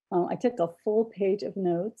yesterday. I took a full page of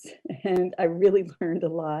notes and I really learned a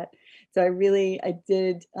lot. So I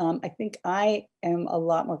did, I think I am a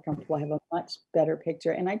lot more comfortable. I have a much better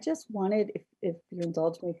picture. And I just wanted, if you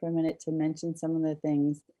indulge me for a minute, to mention some of the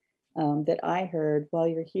things that I heard while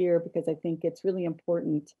you're here, because I think it's really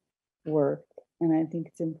important work. And I think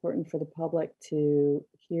it's important for the public to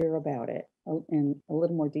hear about it in a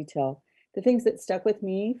little more detail. The things that stuck with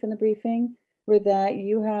me from the briefing were that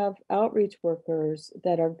you have outreach workers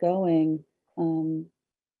that are going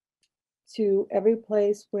to every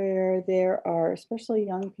place where there are especially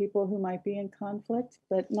young people who might be in conflict,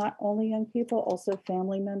 but not only young people, also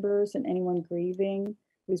family members and anyone grieving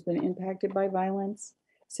who's been impacted by violence.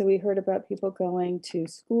 So we heard about people going to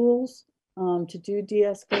schools to do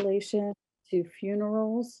de-escalation, to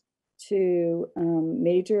funerals, to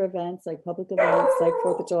major events like public events like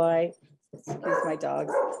 4th of July, excuse my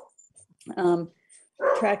dogs,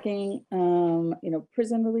 tracking,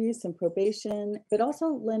 prison release and probation, but also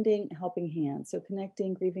lending helping hands. So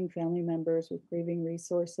connecting grieving family members with grieving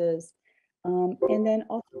resources, and then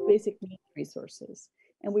also basic needs resources.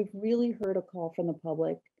 And we've really heard a call from the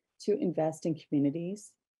public to invest in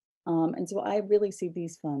communities. And so I really see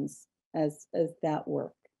these funds as that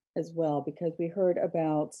work as well, because we heard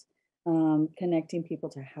about connecting people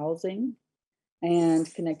to housing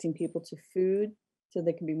and connecting people to food so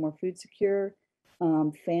they can be more food secure,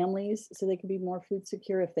 families so they can be more food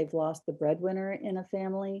secure if they've lost the breadwinner in a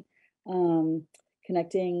family,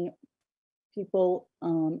 connecting people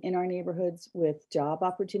in our neighborhoods with job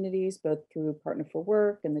opportunities, both through Partner for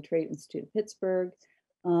Work and the Trade Institute of Pittsburgh.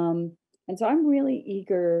 And so I'm really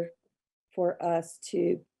eager for us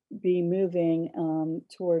to be moving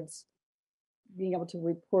towards being able to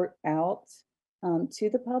report out to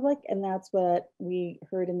the public. And that's what we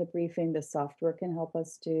heard in the briefing, the software can help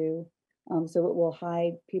us do. So it will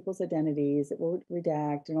hide people's identities, it will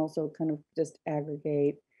redact and also kind of just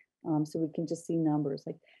aggregate. So we can just see numbers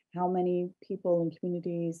like how many people in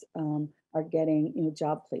communities are getting,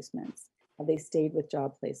 job placements. Have they stayed with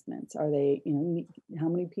job placements? Are they, how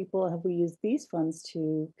many people have we used these funds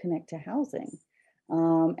to connect to housing?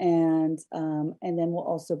 And then we'll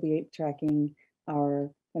also be tracking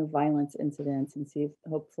our kind of violence incidents and see if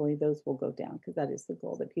hopefully those will go down, because that is the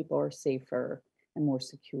goal, that people are safer and more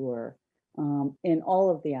secure in all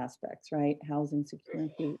of the aspects, right? Housing secure,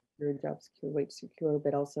 food secure, job secure, wage secure,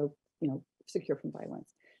 but also, secure from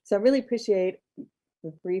violence. So I really appreciate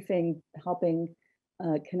the briefing helping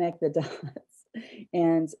connect the dots.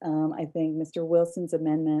 And I think Mr. Wilson's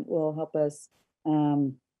amendment will help us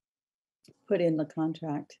put in the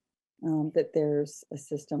contract that there's a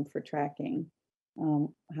system for tracking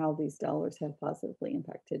how these dollars have positively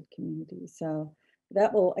impacted communities. So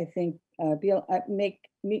that will, I think,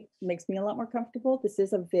 makes me a lot more comfortable. This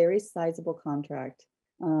is a very sizable contract.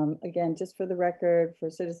 Again, just for the record, for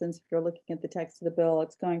citizens, if you're looking at the text of the bill,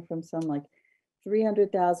 it's going from some like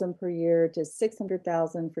 300,000 per year to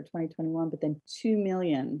 600,000 for 2021, but then 2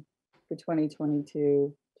 million for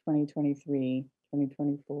 2022, 2023,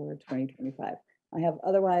 2024, 2025. I have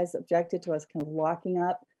otherwise objected to us kind of locking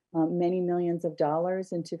up many millions of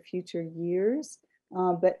dollars into future years.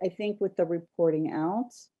 But I think with the reporting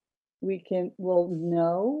out, we'll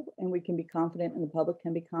know and we can be confident and the public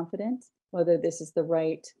can be confident whether this is the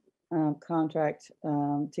right contract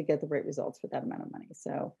to get the right results for that amount of money.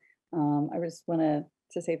 So I just want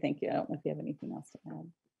to say thank you. I don't know if you have anything else to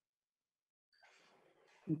add.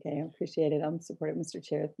 Okay, I appreciate it. I'm supportive, Mr.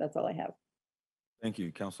 Chair. That's all I have. Thank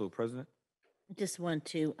you, Council President. I just want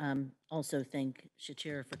to also thank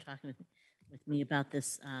Shatira for talking with me about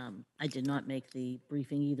this. I did not make the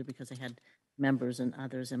briefing either because I had members and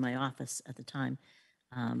others in my office at the time.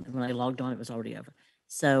 And when I logged on, it was already over.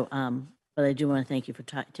 So, but I do want to thank you for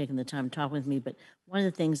taking the time to talk with me. But one of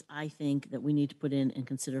the things I think that we need to put in and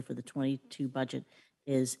consider for the 22 budget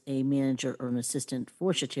is a manager or an assistant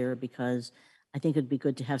for Shatira, because I think it'd be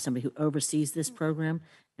good to have somebody who oversees this program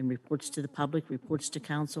and reports to the public, reports to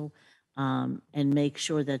council, and make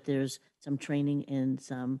sure that there's some training and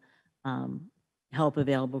some help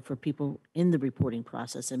available for people in the reporting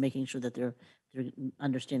process and making sure that they're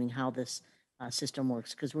understanding how this system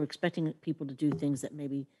works. Because we're expecting people to do things that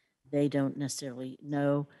maybe they don't necessarily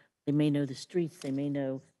know. They may know the streets, they may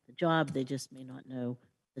know the job, they just may not know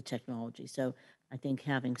the technology. So I think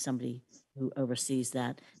having somebody who oversees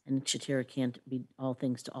that, and Shatira can't be all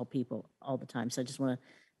things to all people all the time. So I just want to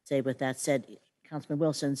say, with that said, Councilman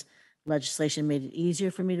Wilson's legislation made it easier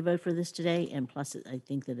for me to vote for this today, and plus I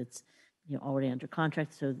think that it's already under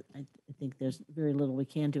contract, so I think there's very little we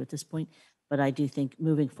can do at this point. But I do think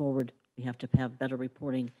moving forward, we have to have better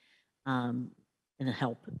reporting and a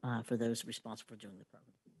help for those responsible for doing the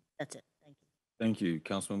program. That's it. Thank you. Thank you,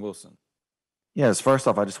 Councilman Wilson. Yes, first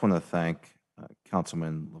off, I just want to thank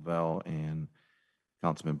Councilman Lavelle and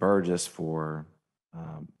Councilman Burgess for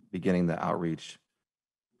beginning the outreach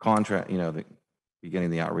contract,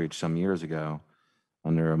 beginning the outreach some years ago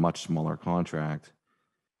under a much smaller contract.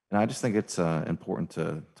 And I just think it's important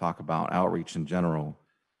to talk about outreach in general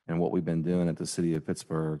and what we've been doing at the city of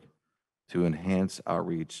Pittsburgh to enhance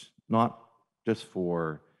outreach, not just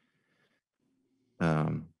for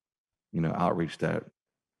outreach that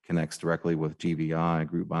connects directly with GVI,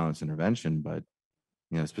 group violence intervention, but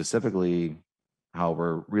specifically how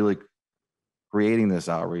we're really creating this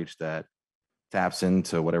outreach that taps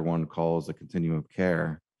into what everyone calls the continuum of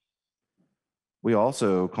care. We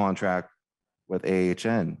also contract with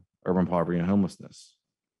AHN, Urban Poverty and Homelessness.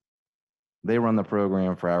 They run the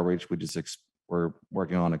program for outreach. We're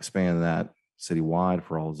working on expanding that citywide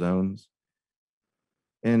for all zones.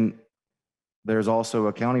 And there's also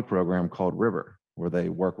a county program called River, where they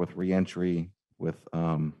work with reentry with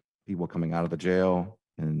people coming out of the jail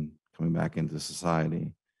and coming back into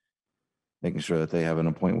society, making sure that they have an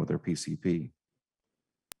appointment with their PCP,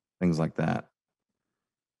 things like that.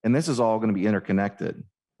 And this is all going to be interconnected.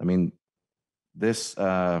 I mean, this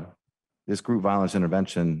group violence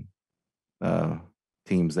intervention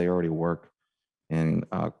teams, they already work and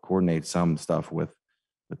coordinate some stuff with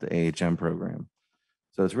the AHM program.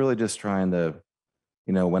 So it's really just trying to,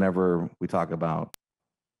 whenever we talk about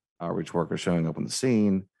outreach workers showing up on the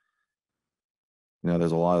scene,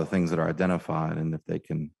 there's a lot of things that are identified, and if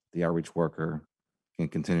the outreach worker can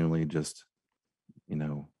continually just,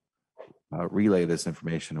 relay this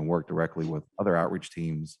information and work directly with other outreach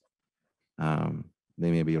teams,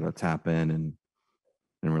 they may be able to tap in and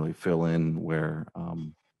really fill in where,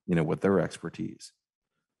 with their expertise.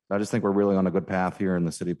 I just think we're really on a good path here in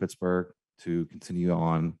the city of Pittsburgh to continue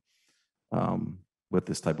on with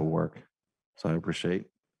this type of work. So I appreciate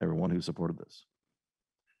everyone who supported this.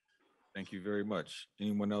 Thank you very much.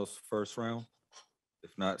 Anyone else first round?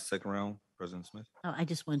 If not, second round, President Smith? Oh, I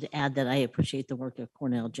just wanted to add that I appreciate the work of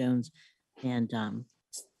Cornell Jones and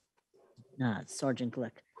Sergeant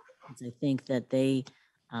Glick. I think that they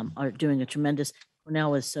are doing a tremendous,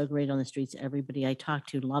 Cornell is so great on the streets. Everybody I talk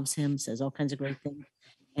to loves him, says all kinds of great things.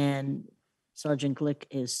 And Sergeant Glick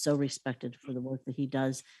is so respected for the work that he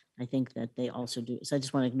does. I think that they also do. So I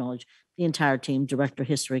just want to acknowledge the entire team, Director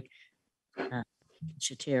Historic,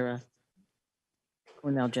 Shatera,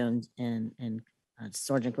 Cornell Jones, and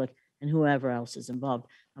Sergeant Glick, and whoever else is involved.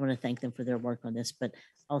 I want to thank them for their work on this, but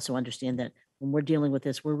also understand that when we're dealing with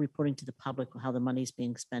this, we're reporting to the public how the money is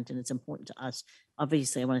being spent, and it's important to us.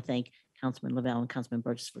 Obviously, I want to thank Councilman Lavelle and Councilman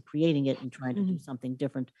Burgess for creating it and trying to do something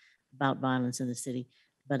different about violence in the city.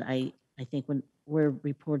 But I think when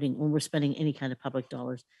we're spending any kind of public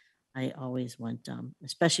dollars, I always want,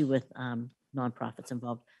 especially with nonprofits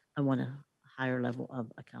involved, I want a higher level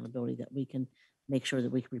of accountability that we can make sure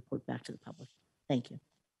that we can report back to the public. Thank you.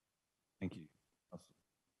 Thank you.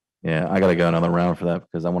 Yeah, I got to go another round for that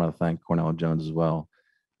because I want to thank Cornell Jones as well.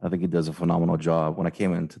 I think he does a phenomenal job. When I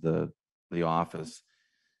came into the office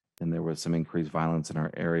and there was some increased violence in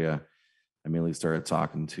our area, I immediately started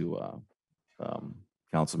talking to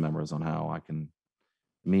council members on how I can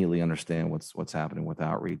immediately understand what's happening with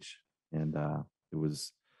outreach. And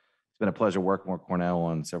it's been a pleasure working with Cornell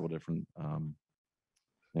on several different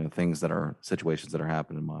things that are situations that are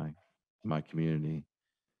happening in my community,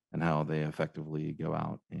 and how they effectively go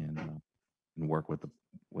out and work with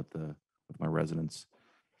my residents.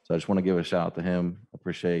 So I just want to give a shout out to him.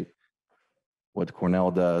 Appreciate what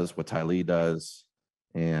Cornell does, what Tylee does,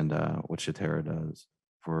 and what Shatera does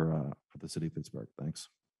for the city of Pittsburgh. Thanks.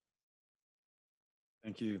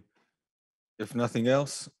 Thank you. If nothing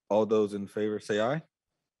else, all those in favor say aye.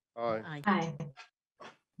 Aye. Aye.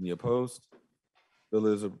 Any opposed? Bill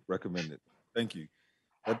is recommended. Thank you.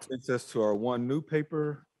 That takes us to our one new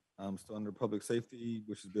paper, still under public safety,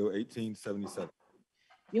 which is Bill 1877.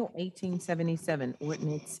 Bill 1877,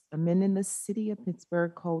 ordinance amending the City of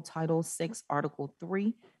Pittsburgh Code Title 6, Article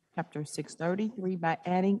 3, Chapter 633 by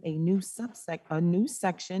adding a new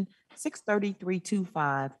section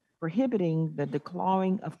 63325, prohibiting the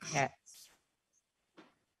declawing of cats.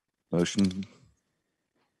 Motion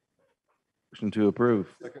to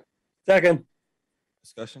approve. Second.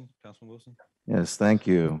 Discussion, Councilman Wilson? Yes, thank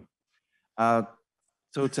you.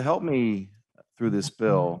 So to help me through this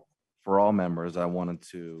bill for all members, I wanted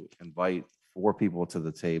to invite 4 people to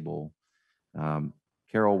the table.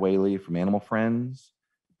 Carol Whaley from Animal Friends,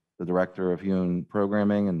 the Director of Human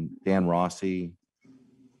Programming, and Dan Rossi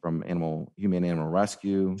from Humane Animal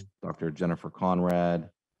Rescue, Dr. Jennifer Conrad,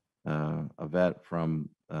 a vet from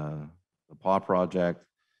the Paw Project,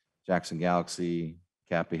 Jackson Galaxy,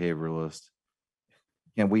 cat behavioralist.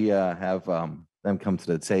 Can we have them come to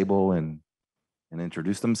the table and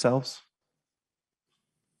introduce themselves?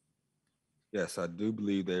 Yes, I do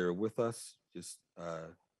believe they are with us. Just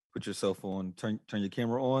put yourself on, turn your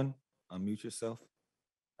camera on, unmute yourself.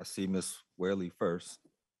 I see Ms. Whaley first.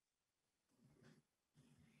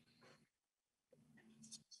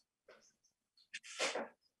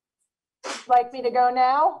 Like me to go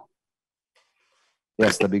now?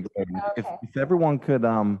 Yes, that'd be great. Okay. If everyone could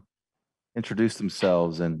introduce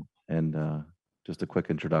themselves and just a quick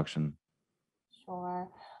introduction. Sure.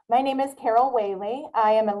 My name is Carol Whaley.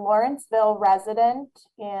 I am a Lawrenceville resident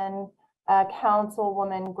in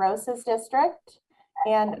Councilwoman Gross's district.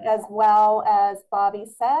 And as well as Bobby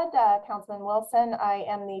said, Councilman Wilson, I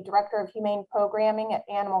am the Director of Humane Programming at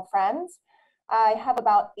Animal Friends. I have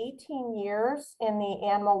about 18 years in the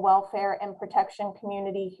animal welfare and protection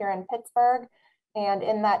community here in Pittsburgh. And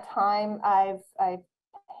in that time, I've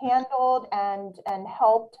handled and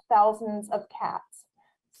helped thousands of cats.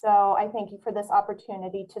 So I thank you for this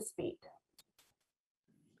opportunity to speak.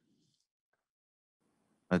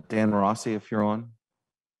 Dan Rossi, if you're on.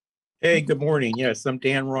 Hey, good morning. Yes, I'm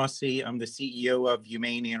Dan Rossi. I'm the CEO of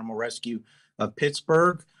Humane Animal Rescue of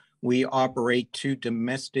Pittsburgh. We operate 2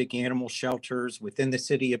 domestic animal shelters within the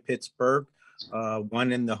city of Pittsburgh,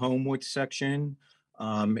 one in the Homewood section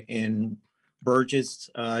in Burgess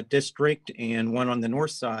district, and one on the north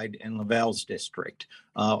side in Lavelle's district.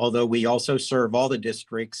 Although we also serve all the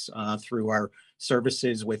districts through our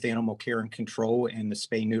services with animal care and control and the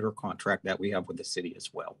spay-neuter contract that we have with the city as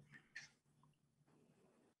well.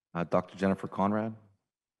 Dr. Jennifer Conrad.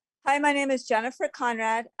 Hi, my name is Jennifer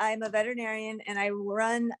Conrad. I'm a veterinarian and I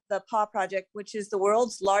run the PAW Project, which is the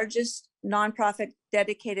world's largest nonprofit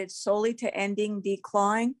dedicated solely to ending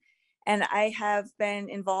declawing. And I have been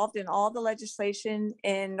involved in all the legislation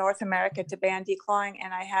in North America to ban declawing,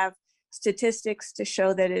 and I have statistics to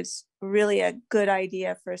show that it's really a good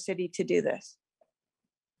idea for a city to do this.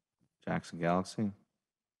 Jackson Galaxy.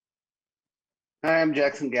 Hi, I'm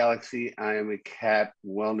Jackson Galaxy. I am a cat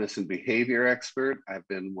wellness and behavior expert. I've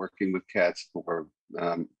been working with cats for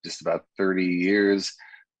just about 30 years,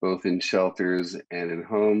 both in shelters and in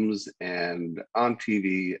homes and on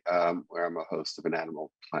TV, where I'm a host of an Animal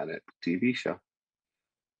Planet TV show.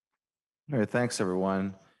 All right, thanks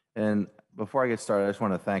everyone. And before I get started, I just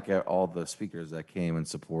want to thank all the speakers that came in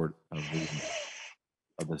support of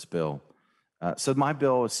this bill. So my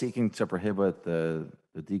bill is seeking to prohibit the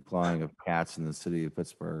declawing of cats in the city of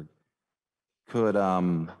Pittsburgh. Could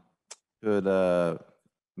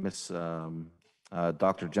Miss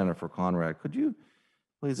Dr. Jennifer Conrad, could you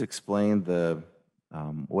please explain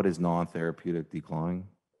what is non-therapeutic declawing?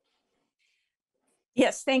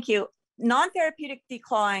 Yes, thank you. Non-therapeutic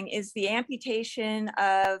declawing is the amputation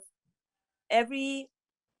of every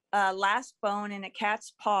last bone in a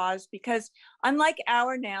cat's paws, because unlike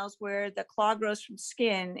our nails where the claw grows from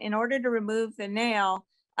skin, in order to remove the nail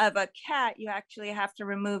of a cat, you actually have to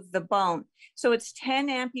remove the bone. So it's 10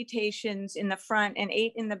 amputations in the front and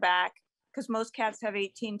 8 in the back, because most cats have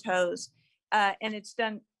 18 toes. And it's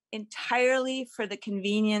done entirely for the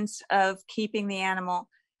convenience of keeping the animal.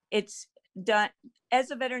 It's done as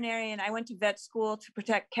a veterinarian. I went to vet school to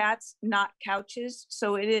protect cats, not couches.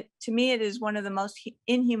 So to me, it is one of the most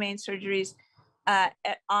inhumane surgeries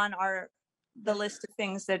on the list of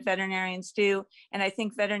things that veterinarians do. And I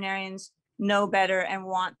think veterinarians know better and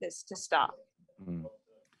want this to stop.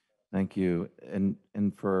 Thank you. And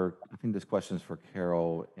for, I think this question is for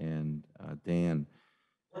Carol and Dan.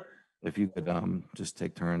 If you could just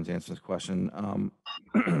take turns answering this question.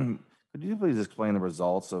 Could you please explain the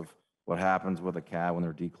results of what happens with a cat when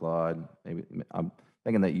they're declawed? Maybe I'm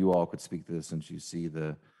thinking that you all could speak to this since you see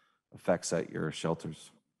the effects at your shelters.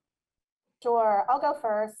 Sure, I'll go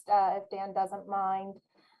first if Dan doesn't mind.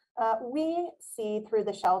 We see through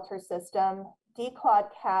the shelter system declawed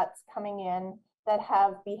cats coming in that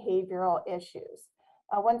have behavioral issues.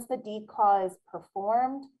 Once the declaw is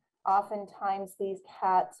performed, oftentimes these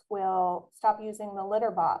cats will stop using the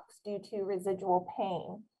litter box due to residual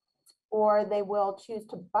pain, or they will choose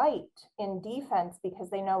to bite in defense because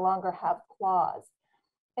they no longer have claws.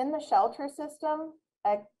 In the shelter system,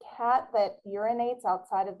 a cat that urinates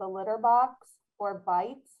outside of the litter box or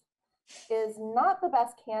bites is not the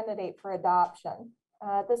best candidate for adoption.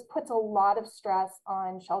 This puts a lot of stress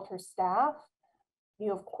on shelter staff.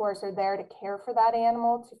 You, of course, are there to care for that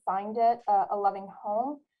animal, to find it a loving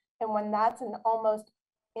home. And when that's an almost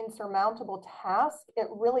insurmountable task, it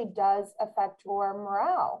really does affect your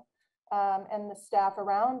morale and the staff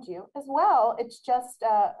around you as well. It's just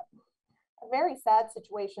a very sad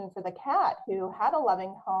situation for the cat who had a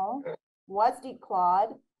loving home, was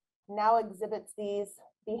declawed, now exhibits these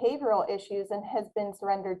behavioral issues and has been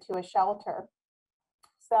surrendered to a shelter.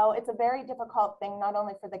 So it's a very difficult thing, not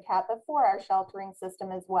only for the cat, but for our sheltering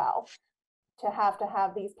system as well, to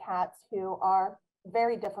have these cats who are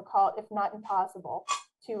very difficult, if not impossible,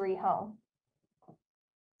 to rehome.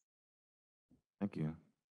 Thank you.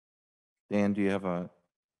 Dan, do you have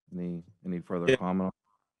any further Yeah. comment?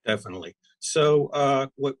 Definitely. So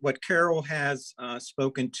what Carol has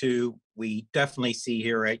spoken to, we definitely see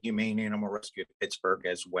here at Humane Animal Rescue Pittsburgh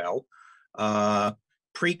as well.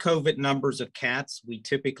 Pre-COVID numbers of cats, we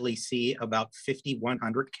typically see about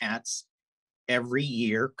 5,100 cats every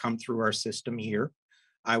year come through our system here.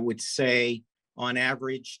 I would say on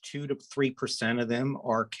average, 2 to 3% of them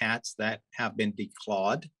are cats that have been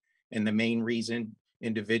declawed. And the main reason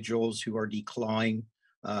individuals who are declawing,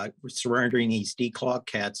 surrendering these declawed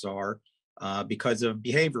cats are because of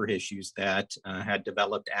behavior issues that had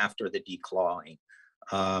developed after the declawing.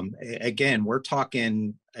 Again, we're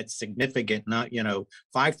talking it's significant, not,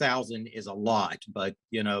 5,000 is a lot, but,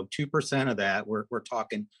 2% of that, we're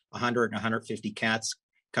talking 100 and 150 cats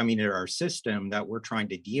coming into our system that we're trying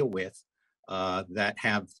to deal with that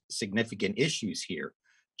have significant issues here.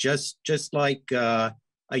 Just like a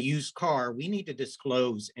used car, we need to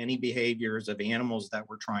disclose any behaviors of animals that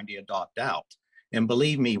we're trying to adopt out. And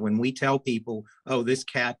believe me, when we tell people, oh, this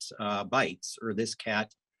cat bites, or this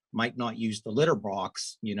cat might not use the litter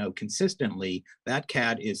box, consistently, that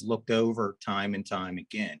cat is looked over time and time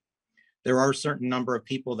again. There are a certain number of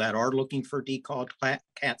people that are looking for declawed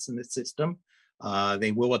cats in the system.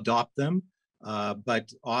 They will adopt them,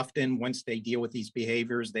 but often once they deal with these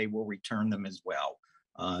behaviors, they will return them as well.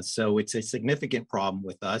 So it's a significant problem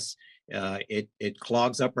with us. It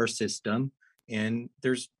clogs up our system, and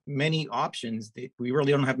there's many options. We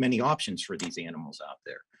really don't have many options for these animals out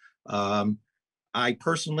there. I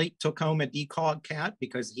personally took home a declawed cat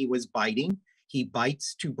because he was biting. He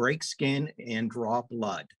bites to break skin and draw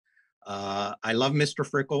blood. I love Mr.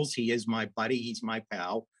 Frickles. He is my buddy. He's my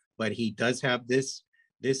pal, but he does have this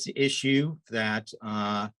issue that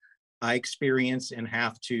I experience and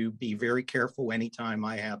have to be very careful anytime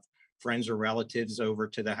I have friends or relatives over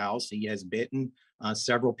to the house. He has bitten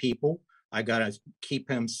several people. I got to keep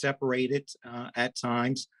him separated at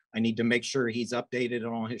times. I need to make sure he's updated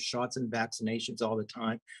on his shots and vaccinations all the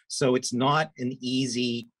time. So it's not an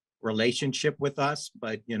easy relationship with us,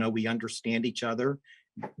 but we understand each other.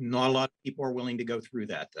 Not a lot of people are willing to go through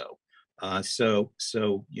that though. So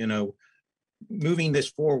moving this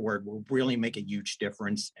forward will really make a huge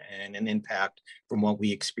difference and an impact from what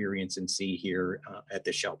we experience and see here at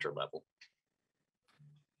the shelter level.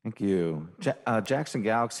 Thank you. Jackson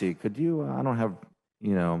Galaxy, could you, I don't have,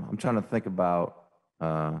 I'm trying to think about,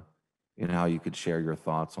 how you could share your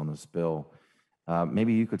thoughts on this bill.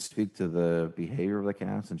 Maybe you could speak to the behavior of the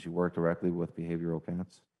cats since you work directly with behavioral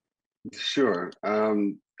cats. Sure.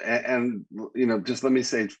 And just let me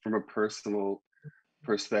say from a personal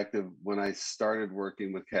perspective, when I started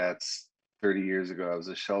working with cats 30 years ago, I was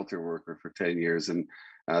a shelter worker for 10 years, and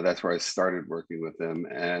that's where I started working with them.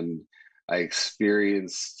 And I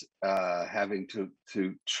experienced having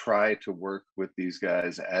to try to work with these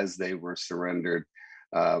guys as they were surrendered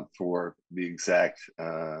for the exact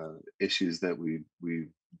issues that we've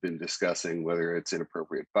been discussing, whether it's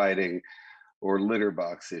inappropriate biting or litter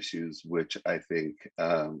box issues, which I think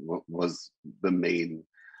was the main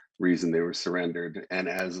reason they were surrendered. And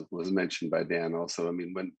as was mentioned by Dan also, I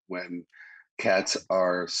mean, when cats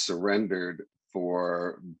are surrendered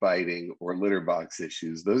for biting or litter box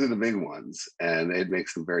issues, those are the big ones, and it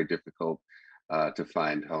makes them very difficult to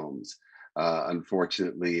find homes.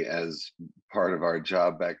 Unfortunately, as part of our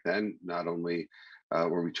job back then, not only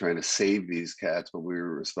were we trying to save these cats, but we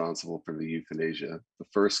were responsible for the euthanasia. The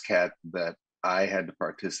first cat that I had to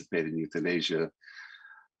participate in euthanasia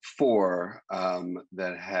for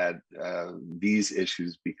that had these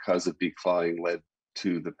issues because of declawing led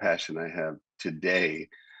to the passion I have today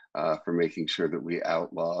for making sure that we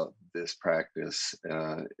outlaw this practice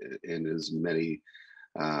in as many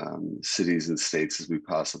cities and states as we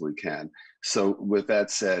possibly can. So with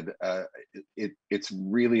that said, it's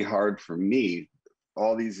really hard for me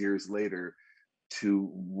all these years later to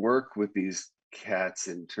work with these cats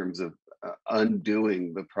in terms of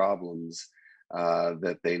undoing the problems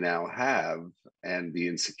that they now have and the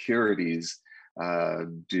insecurities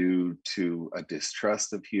due to a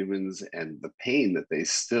distrust of humans and the pain that they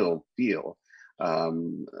still feel.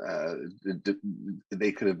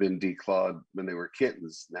 They could have been declawed when they were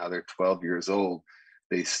kittens. Now they're 12 years old.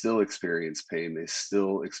 They still experience pain. They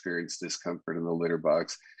still experience discomfort in the litter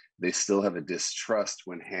box. They still have a distrust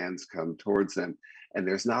when hands come towards them. And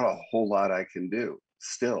there's not a whole lot I can do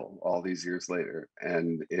still all these years later.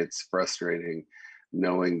 And it's frustrating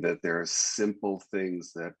knowing that there are simple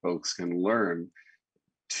things that folks can learn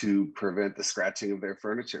to prevent the scratching of their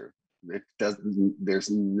furniture. There's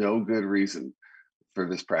no good reason for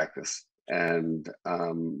this practice. and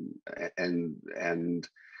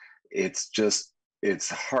it's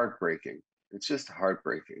heartbreaking. It's just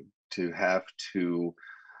heartbreaking to have to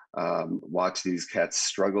watch these cats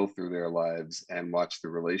struggle through their lives and watch the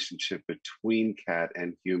relationship between cat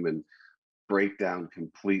and human break down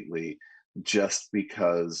completely just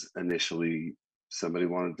because initially somebody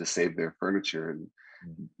wanted to save their furniture and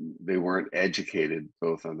they weren't educated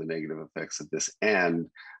both on the negative effects of this and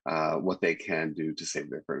what they can do to save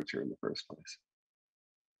their furniture in the first place.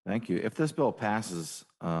 Thank you. If this bill passes,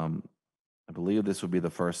 I believe this would be the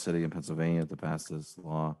first city in Pennsylvania to pass this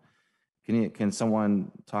law. Can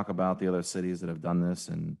someone talk about the other cities that have done this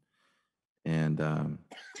and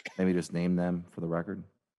maybe just name them for the record?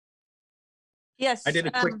 Yes, I did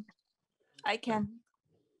a quick. I can.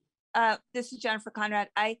 This is Jennifer Conrad.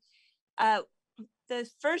 The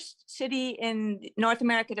first city in North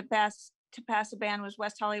America to pass a ban was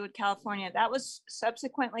West Hollywood, California. That was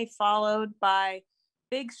subsequently followed by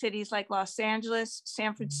big cities like Los Angeles,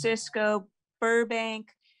 San Francisco,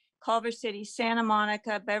 Burbank, Culver City, Santa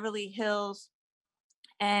Monica, Beverly Hills,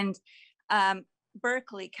 and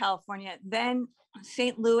Berkeley, California. Then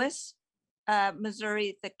St. Louis,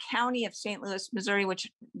 Missouri, the county of St. Louis, Missouri, which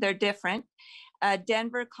they're different,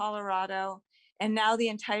 Denver, Colorado, and now the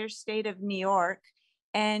entire state of New York.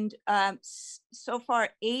 And so far,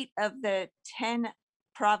 8 of the 10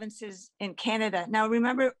 provinces in Canada. Now,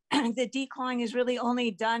 remember, the declawing is really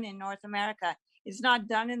only done in North America. It's not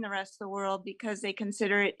done in the rest of the world because they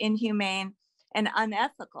consider it inhumane and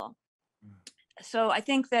unethical. So I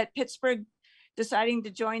think that Pittsburgh deciding to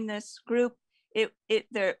join this group, it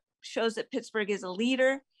shows that Pittsburgh is a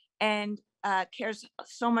leader and cares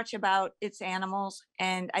so much about its animals.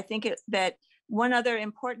 And I think that one other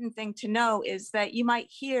important thing to know is that you might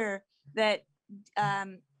hear that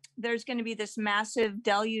there's going to be this massive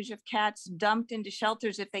deluge of cats dumped into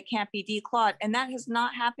shelters if they can't be declawed. And that has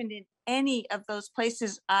not happened in any of those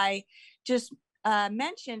places I just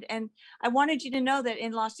mentioned. And I wanted you to know that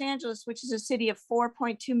in Los Angeles, which is a city of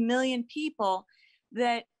 4.2 million people,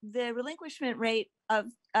 that the relinquishment rate of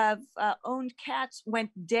owned cats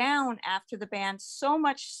went down after the ban, so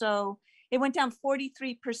much so, it went down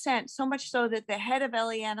 43%, so much so that the head of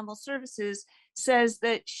LA Animal Services says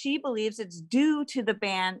that she believes it's due to the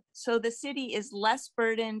ban. So the city is less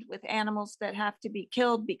burdened with animals that have to be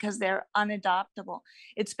killed because they're unadoptable.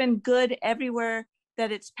 It's been good everywhere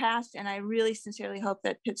that it's passed, and I really sincerely hope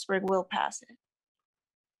that Pittsburgh will pass it.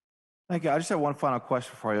 Thank you. I just have one final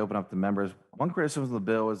question before I open up to members. One criticism of the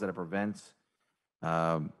bill is that it prevents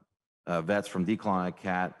vets from declawing a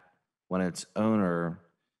cat when its owner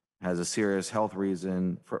has a serious health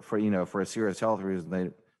reason for a serious health reason.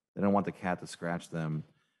 They don't want the cat to scratch them,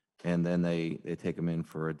 and then they take them in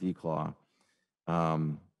for a declaw.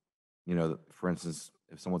 For instance,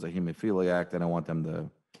 if someone's a hemophiliac, they don't want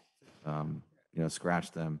them to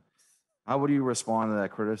scratch them. How would you respond to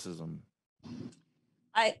that criticism?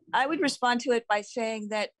 I would respond to it by saying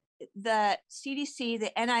that the CDC,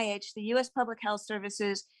 the NIH, the US Public Health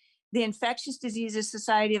Services, the Infectious Diseases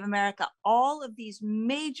Society of America, all of these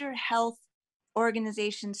major health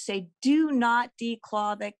organizations say do not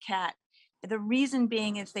declaw the cat. The reason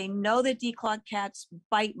being is they know that declawed cats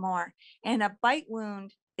bite more, and a bite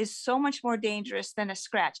wound is so much more dangerous than a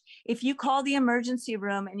scratch. If you call the emergency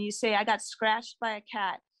room and you say, I got scratched by a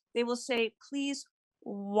cat, they will say, please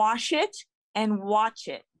wash it and watch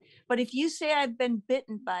it. But if you say I've been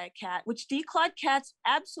bitten by a cat, which declawed cats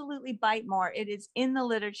absolutely bite more, it is in the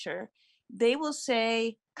literature, they will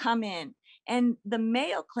say, come in. And the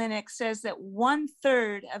Mayo Clinic says that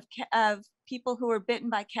 1/3 of people who are bitten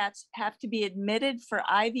by cats have to be admitted for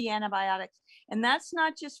IV antibiotics. And that's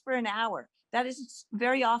not just for an hour. That is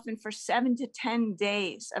very often for 7 to 10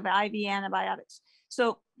 days of IV antibiotics.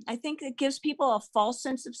 So I think it gives people a false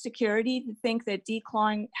sense of security to think that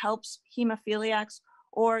declawing helps hemophiliacs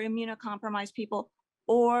or immunocompromised people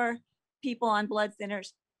or people on blood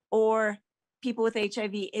thinners or people with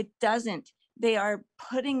HIV. It doesn't. They are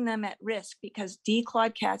putting them at risk because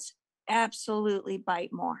declawed cats absolutely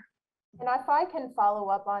bite more. And if I can follow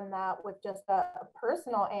up on that with just a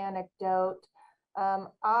personal anecdote,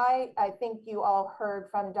 I think you all heard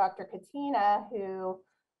from Dr. Katina, who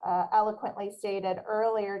eloquently stated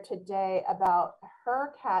earlier today about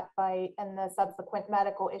her cat bite and the subsequent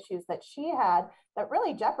medical issues that she had that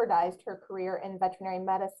really jeopardized her career in veterinary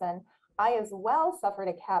medicine. I as well suffered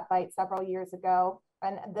a cat bite several years ago,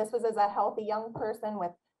 and this was as a healthy young person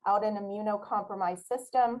without an immunocompromised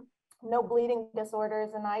system, no bleeding disorders,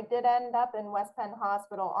 and I did end up in West Penn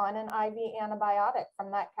Hospital on an IV antibiotic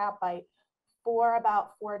from that cat bite for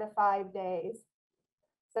about 4 to 5 days.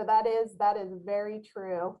 So that is very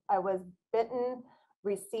true. I was bitten,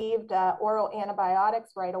 received oral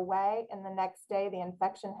antibiotics right away, and the next day the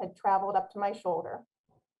infection had traveled up to my shoulder.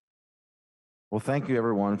 Well, thank you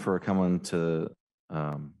everyone for coming to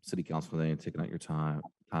City Council today and taking out your time,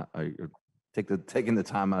 taking the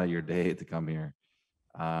time out of your day to come here.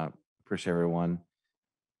 Appreciate everyone.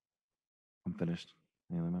 I'm finished.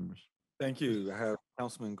 Any other members? Thank you. I have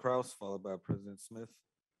Councilman Kraus, followed by President Smith.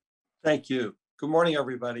 Thank you. Good morning,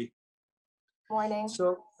 everybody. Morning.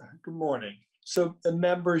 Good morning. So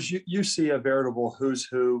members, you see a veritable who's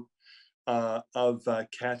who of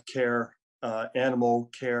cat care, animal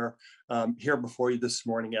care here before you this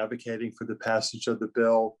morning, advocating for the passage of the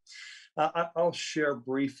bill. I'll share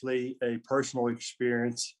briefly a personal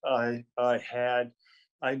experience I had.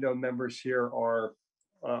 I know members here are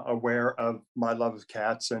aware of my love of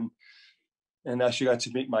cats, and actually got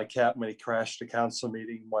to meet my cat when he crashed a council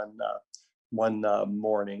meeting one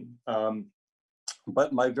morning.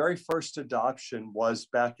 But my very first adoption was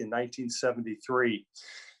back in 1973.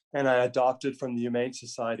 And I adopted from the Humane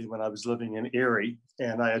Society when I was living in Erie.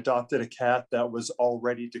 And I adopted a cat that was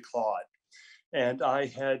already declawed. And I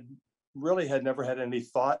had never had any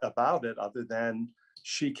thought about it other than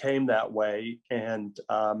she came that way, and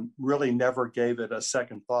really never gave it a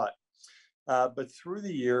second thought. But through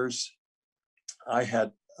the years, I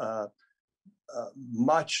had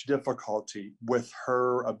much difficulty with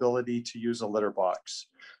her ability to use a litter box.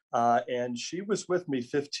 And she was with me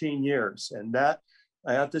 15 years. And that,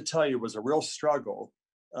 I have to tell you, was a real struggle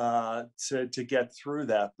to get through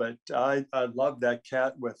that. But I love that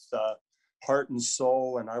cat with heart and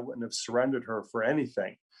soul, and I wouldn't have surrendered her for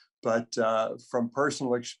anything. But from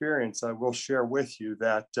personal experience, I will share with you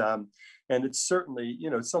that, and it's certainly,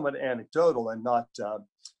 somewhat anecdotal and not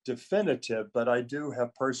definitive, but I do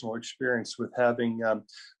have personal experience with having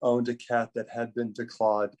owned a cat that had been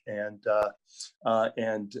declawed and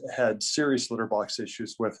had serious litter box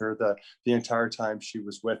issues with her the entire time she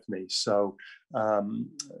was with me. So, I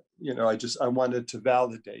wanted to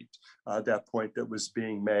validate that point that was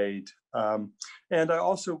being made. And I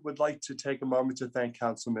also would like to take a moment to thank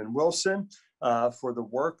Councilman Wilson for the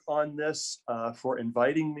work on this, for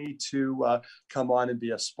inviting me to come on and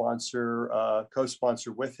be a sponsor,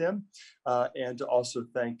 co-sponsor with him, and to also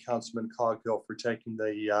thank Councilman Coghill for taking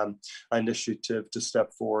the initiative to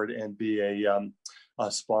step forward and be a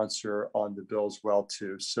sponsor on the bill as well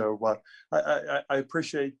too. So I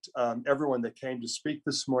appreciate everyone that came to speak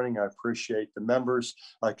this morning. I appreciate the members'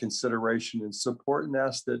 consideration and support, and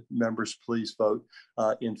ask that members please vote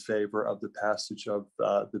in favor of the passage of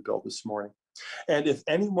the bill this morning. And if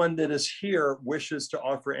anyone that is here wishes to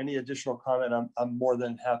offer any additional comment, I'm more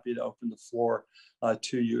than happy to open the floor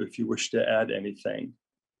to you if you wish to add anything.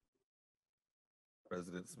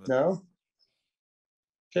 President Smith. No?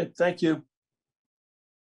 Okay, thank you.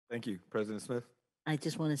 Thank you. President Smith. I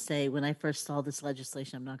just want to say, when I first saw this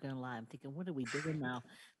legislation, I'm not going to lie, I'm thinking, what are we doing now?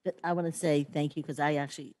 But I want to say thank you, because I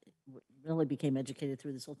actually really became educated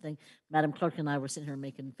through this whole thing. Madam Clerk and I were sitting here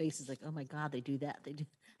making faces like, oh my God, they do that. They do.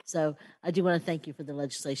 So I do want to thank you for the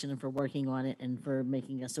legislation and for working on it and for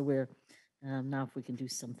making us aware. Now, if we can do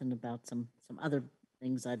something about some other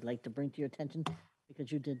things, I'd like to bring to your attention,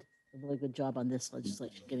 because you did a really good job on this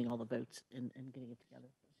legislation, getting all the votes and getting it together.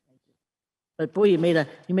 Thank you. But boy, you made a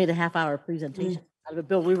half-hour presentation out of a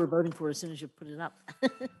bill we were voting for as soon as you put it up.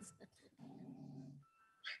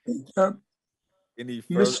 Any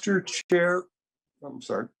further? Mr. Chair, I'm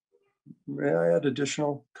sorry. May I add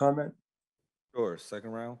additional comment? Sure.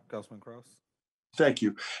 Second round, Councilman Kraus. Thank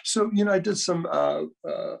you. So, I did some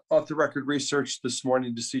off-the-record research this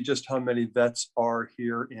morning to see just how many vets are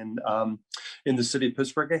here in the city of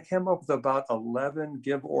Pittsburgh. I came up with about 11,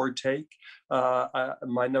 give or take.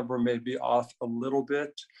 My number may be off a little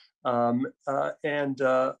bit, and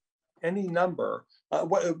any number.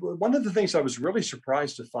 One of the things I was really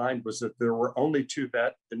surprised to find was that there were only 2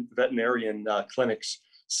 veterinarian clinics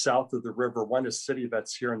south of the river. One is City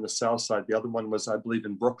Vets here on the south side. The other one was, I believe,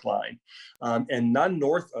 in Brookline, and none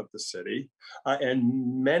north of the city.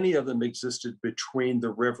 And many of them existed between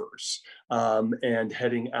the rivers and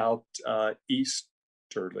heading out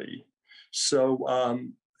easterly. So,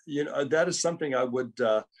 that is something I would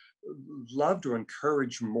love to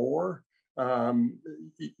encourage more. I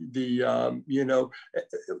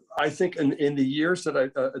think in the years that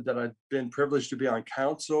I've been privileged to be on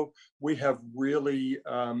council, we have really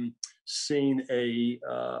seen a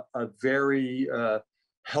very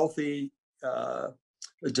healthy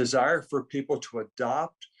desire for people to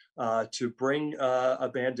adopt, to bring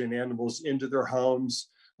abandoned animals into their homes,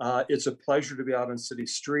 It's a pleasure to be out on city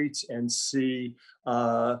streets and see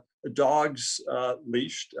dogs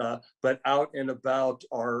leashed, but out and about.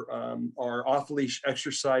 Our off-leash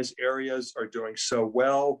exercise areas are doing so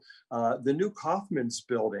well. The new Kaufman's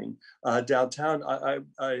building downtown, I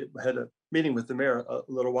had a meeting with the mayor a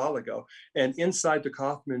little while ago, and inside the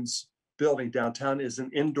Kaufman's building downtown is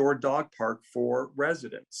an indoor dog park for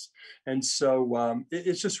residents. And so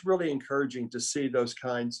it's just really encouraging to see those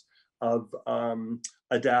kinds of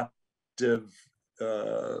adaptive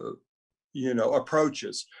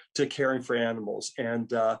approaches to caring for animals.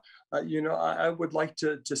 And I would like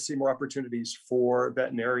to see more opportunities for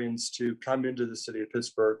veterinarians to come into the city of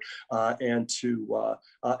Pittsburgh and to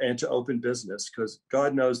open business, because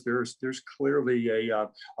God knows there's clearly a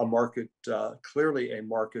market,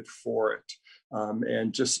 for it.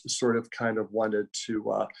 And just sort of kind of wanted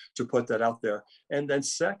to put that out there. And then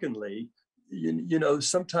secondly,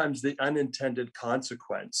 sometimes the unintended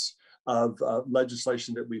consequence of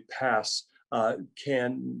legislation that we pass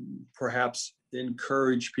can perhaps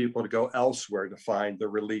encourage people to go elsewhere to find the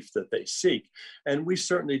relief that they seek. And we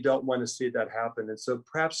certainly don't want to see that happen. And so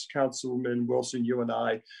perhaps Councilman Wilson, you and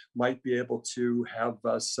I might be able to have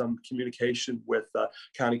some communication with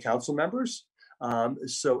county council members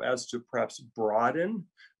so as to perhaps broaden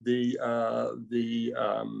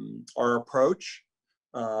our approach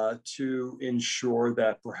to ensure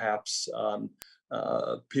that perhaps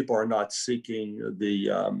people are not seeking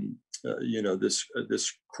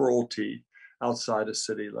this cruelty outside of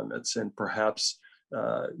city limits, and perhaps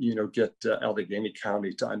get Allegheny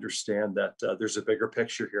County to understand that there's a bigger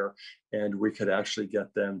picture here, and we could actually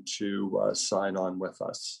get them to sign on with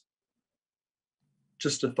us.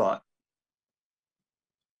 Just a thought.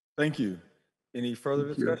 Thank you. Any further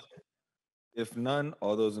Thank you. discussion? If none,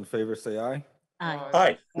 all those in favor say aye. Aye.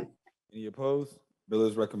 Aye. Any opposed? Bill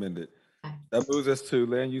is recommended. That moves us to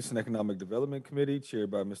Land Use and Economic Development Committee,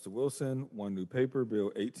 chaired by Mr. Wilson. One new paper, Bill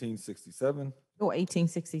 1867. Bill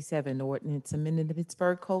 1867, ordinance amending the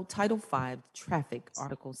Pittsburgh Code Title 5, Traffic,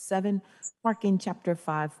 Article 7, Parking, Chapter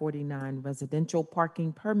 549, Residential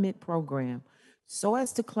Parking Permit Program, so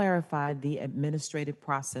as to clarify the administrative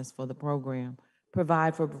process for the program,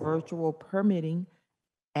 provide for virtual permitting,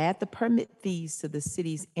 add the permit fees to the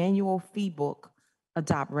city's annual fee book,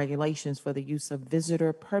 adopt regulations for the use of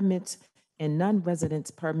visitor permits and non-residence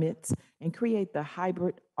permits, and create the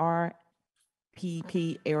hybrid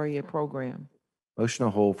RPP area program. Motion to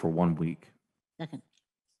hold for 1 week. Second.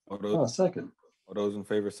 Second. All those in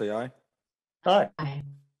favor say aye. Aye. Aye.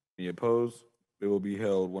 Any opposed? It will be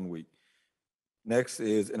held 1 week. Next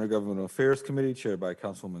is Intergovernmental Affairs Committee, chaired by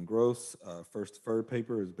Councilwoman Gross. First deferred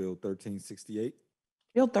paper is Bill 1368.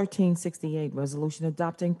 Bill 1368, resolution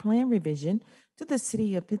adopting plan revision to the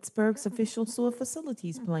City of Pittsburgh's official sewer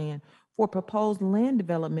facilities plan for proposed land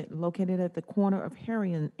development located at the corner of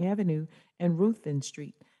Harrion Avenue and Ruthven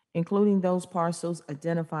Street, including those parcels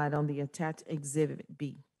identified on the attached Exhibit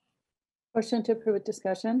B. Motion to approve with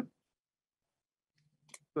discussion.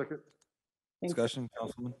 Second. Discussion,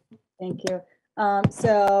 Councilman? Thank you.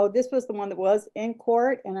 So this was the one that was in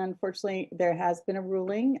court, and unfortunately, there has been a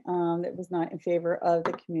ruling that was not in favor of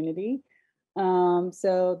the community.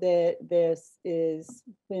 So that this is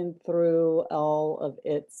been through all of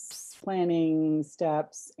its planning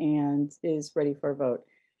steps and is ready for a vote.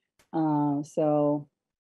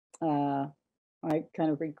 I kind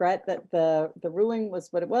of regret that the ruling was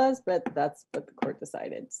what it was, but that's what the court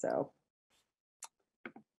decided. So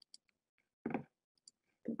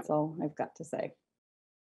that's all I've got to say.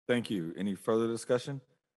 Thank you. Any further discussion?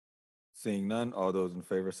 Seeing none, all those in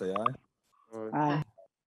favor say aye. Aye.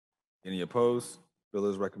 Any opposed? Bill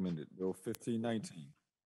is recommended. Bill 1519.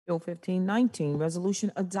 Bill 1519,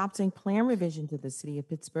 resolution adopting plan revision to the City of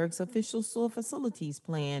Pittsburgh's official sewer facilities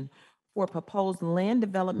plan for proposed land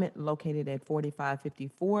development located at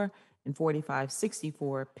 4554 and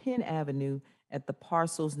 4564 Penn Avenue at the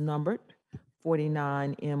parcels numbered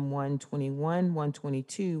 49 M121,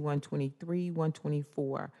 122, 123,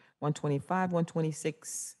 124, 125,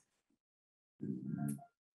 126.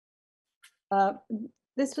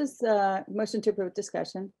 This was motion to approve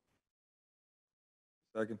discussion.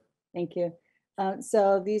 Second. Thank you.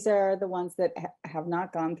 So these are the ones that have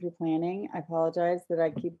not gone through planning. I apologize that I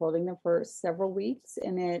keep holding them for several weeks,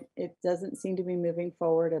 and it doesn't seem to be moving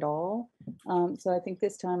forward at all. So I think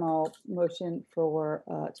this time I'll motion for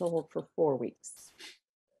to hold for 4 weeks.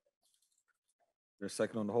 There's a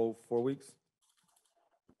second on the whole 4 weeks?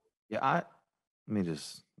 Yeah, let me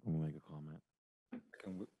make a comment.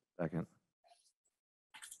 Second.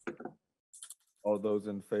 All those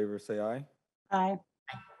in favor say aye. Aye.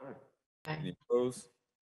 Any opposed?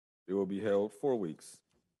 It will be held 4 weeks.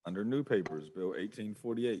 Under new papers, Bill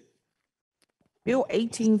 1848. Bill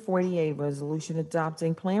 1848, resolution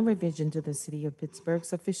adopting plan revision to the City of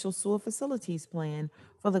Pittsburgh's official sewer facilities plan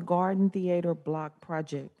for the Garden Theater Block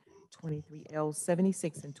Project,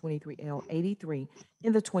 23L76 and 23L83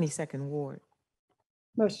 in the 22nd Ward.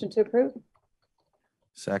 Motion to approve?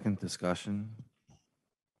 Second, discussion.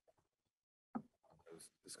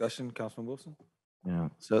 Discussion, Councilman Wilson? Yeah,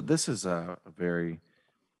 so this is a very,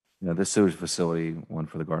 this sewage facility, one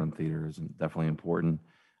for the Garden Theater, is definitely important.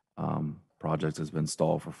 Project has been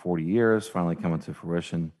stalled for 40 years, finally coming to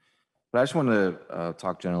fruition. But I just wanted to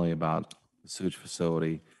talk generally about the sewage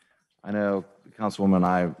facility. I know Councilwoman and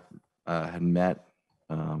I had met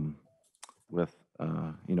with,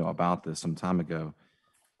 about this some time ago,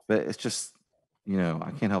 but it's just,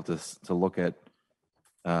 I can't help this to look at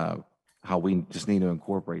how we just need to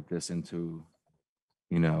incorporate this into,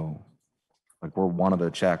 like we're one of the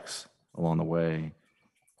checks along the way.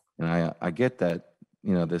 And I get that,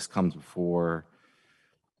 this comes before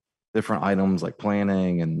different items like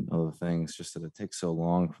planning and other things, just that it takes so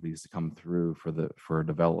long for these to come through for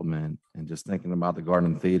development. And just thinking about the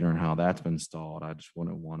Garden Theater and how that's been stalled, I just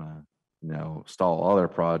wouldn't want to, stall other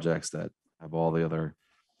projects that have all the other,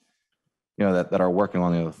 that are working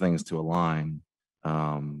on the other things to align.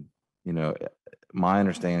 My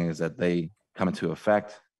understanding is that they come into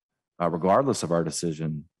effect regardless of our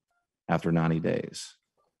decision after 90 days.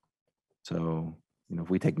 So, if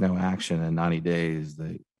we take no action in 90 days,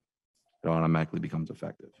 it automatically becomes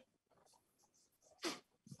effective.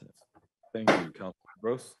 Thank you, Councilman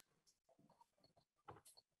Gross.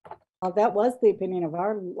 That was the opinion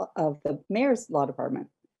of the mayor's law department.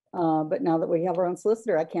 But now that we have our own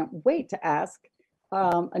solicitor, I can't wait to ask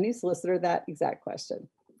a new solicitor that exact question.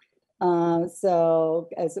 So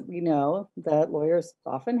as we know, that lawyers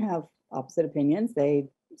often have opposite opinions. They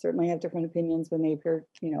certainly have different opinions when they appear,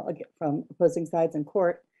 from opposing sides in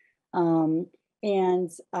court. And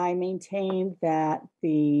I maintain that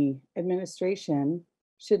the administration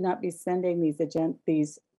should not be sending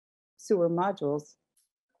these sewer modules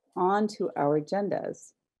onto our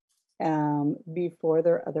agendas before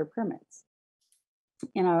there are other permits.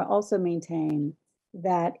 And I also maintain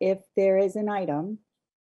that if there is an item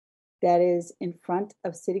that is in front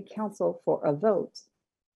of City Council for a vote,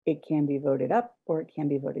 it can be voted up or it can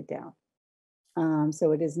be voted down.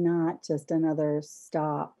 So it is not just another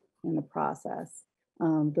stop in the process.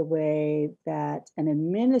 The way that an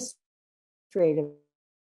administrative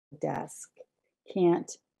desk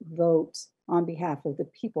can't vote on behalf of the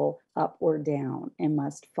people up or down and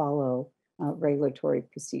must follow regulatory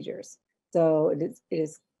procedures. So it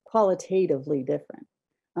is qualitatively different.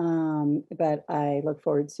 But I look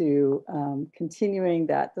forward to continuing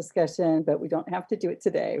that discussion, but we don't have to do it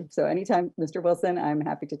today. So anytime, Mr. Wilson, I'm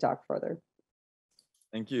happy to talk further.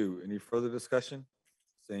 Thank you. Any further discussion?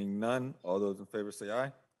 Seeing none, all those in favor say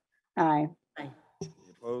aye. Aye. Any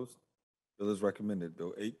opposed? Bill is recommended.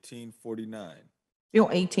 Bill 1849. Bill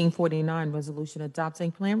 1849, resolution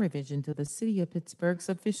adopting plan revision to the City of Pittsburgh's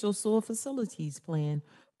official sewer facilities plan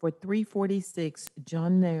for 346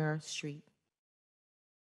 John Nair Street.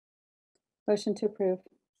 Motion to approve.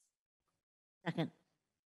 Second.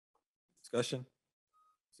 Discussion?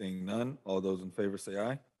 Seeing none, all those in favor say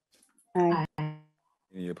aye. Aye.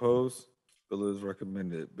 Any opposed? Bill is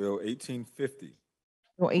recommended. Bill 1850.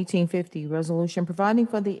 Bill 1850, resolution providing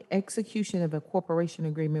for the execution of a cooperation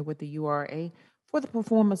agreement with the URA for the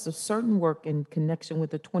performance of certain work in connection with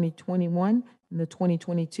the 2021 and the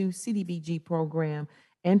 2022 CDBG program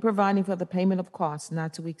and providing for the payment of costs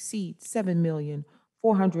not to exceed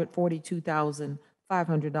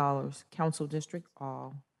 $7,442,500. Council District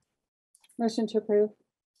all. Motion to approve.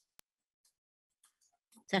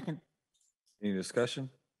 Second. Any discussion?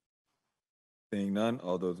 Seeing none,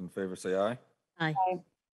 all those in favor say aye. Aye.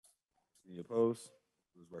 Any opposed?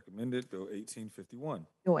 Bill is recommended. Bill 1851.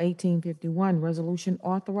 Bill 1851, resolution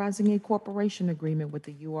authorizing a cooperation agreement with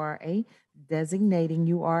the URA, designating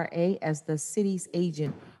URA as the city's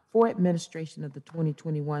agent for administration of the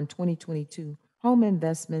 2021-2022 Home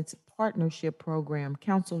Investments Partnership Program.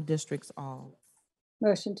 Council Districts all.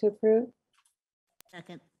 Motion to approve.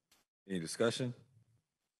 Second. Any discussion?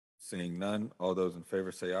 Seeing none, all those in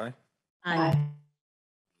favor say aye. Aye. Any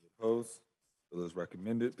opposed? Bill is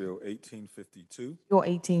recommended. Bill 1852. Bill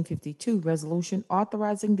 1852, resolution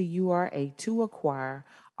authorizing the URA to acquire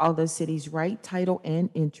all the city's right, title,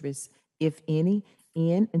 and interests, if any,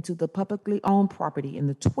 in and to the publicly owned property in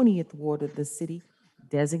the 20th Ward of the city,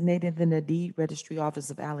 designated in the Deed Registry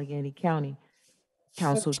Office of Allegheny County.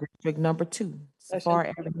 Council District Number 2,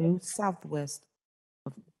 Safar Avenue, southwest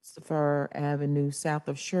of Safar Avenue, south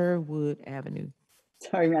of Sherwood Avenue.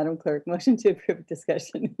 Sorry, Madam Clerk, motion to approve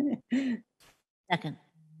discussion. Second.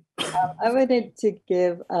 I wanted to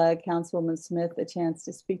give Councilwoman Smith a chance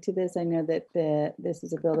to speak to this. I know that this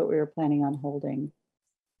is a bill that we were planning on holding.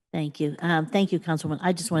 Thank you. Thank you, Councilwoman.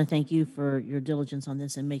 I just want to thank you for your diligence on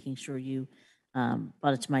this and making sure you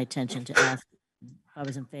brought it to my attention to ask if I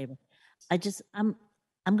was in favor. I'm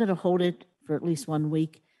going to hold it for at least 1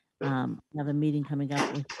 week. I have a meeting coming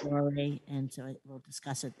up with URA, and so we'll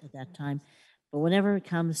discuss it at that time. But whenever it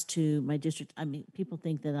comes to my district, I mean, people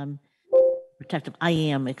think that I'm protective. I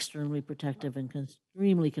am extremely protective and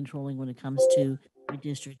extremely controlling when it comes to my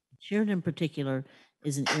district. Sheridan in particular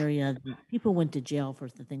is an area that people went to jail for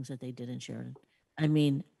the things that they did in Sheridan. I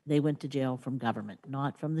mean, they went to jail from government,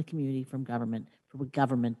 not from the community, from government, for what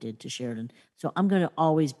government did to Sheridan. So I'm going to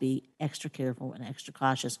always be extra careful and extra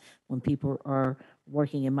cautious when people are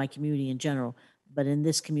working in my community in general. But in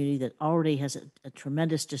this community that already has a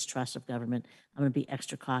tremendous distrust of government, I'm going to be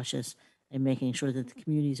extra cautious and making sure that the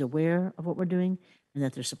community is aware of what we're doing and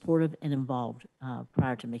that they're supportive and involved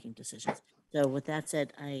prior to making decisions. So with that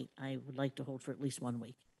said, I would like to hold for at least 1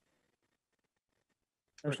 week.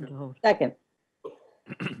 Motion to hold. Second.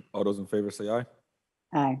 All those in favor say aye.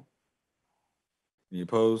 Aye. Any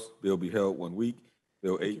opposed? Bill be held 1 week.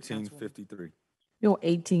 Bill Thank you, 1853. Bill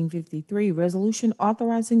 1853, resolution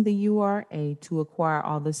authorizing the URA to acquire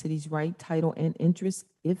all the city's right, title, and interest,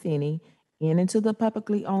 if any, in and to the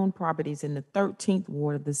publicly owned properties in the 13th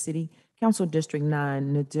Ward of the City Council District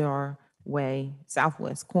 9, Nadir Way,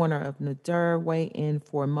 southwest corner of Nadir Way and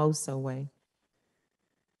Formosa Way.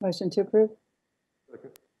 Motion to approve.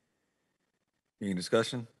 Any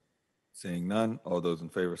discussion? Seeing none, all those in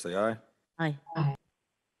favor say aye. Aye.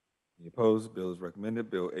 Any opposed? Bill is recommended.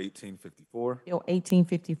 Bill 1854. Bill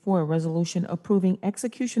 1854, a resolution approving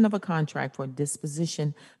execution of a contract for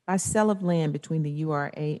disposition by sale of land between the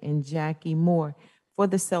URA and Jackie Moore for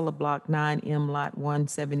the sale of Block 9M Lot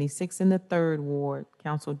 176 in the 3rd Ward,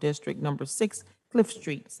 Council District Number 6, Cliff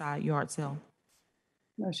Street, side yard sale.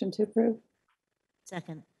 Motion to approve.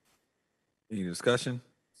 Second. Any discussion?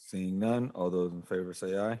 Seeing none, all those in favor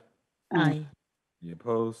say aye. Aye. Any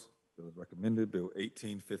opposed? Bill is recommended. Bill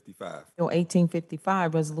 1855. Bill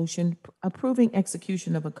 1855, resolution approving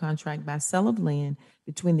execution of a contract by sale of land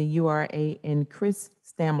between the URA and Chris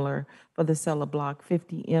Stamler for the sale of Block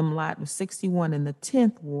 50M Lot 61 in the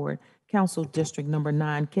 10th Ward, Council District Number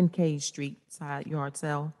 9, Kincaid Street, side yard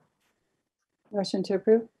sale. Motion to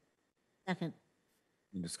approve. Second.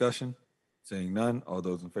 Any discussion? Seeing none, all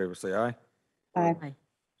those in favor say aye. Aye. Aye.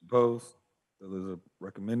 Opposed? Bill is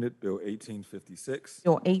recommended. Bill 1856.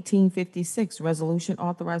 Bill 1856, resolution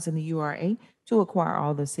authorizing the URA to acquire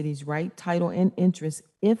all the city's right, title, and interest,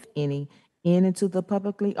 if any, in and to the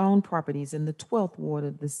publicly owned properties in the 12th Ward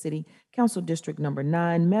of the City Council District Number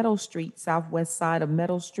 9, Meadow Street, southwest side of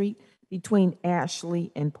Meadow Street, between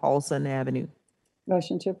Ashley and Paulson Avenue.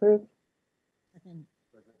 Motion to approve. Second.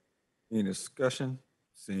 Any discussion?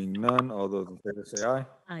 Seeing none, all those in favor say aye.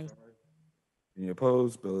 Aye. Any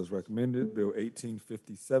opposed? Bill is recommended. Bill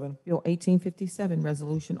 1857. Bill 1857,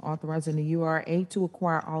 resolution authorizing the URA to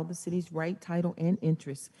acquire all the city's right, title, and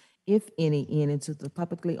interest, if any, in and to the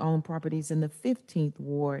publicly owned properties in the 15th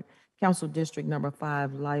Ward, Council District Number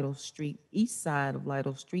 5, Lytle Street, east side of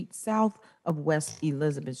Lytle Street, south of West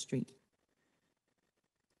Elizabeth Street.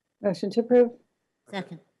 Motion to approve.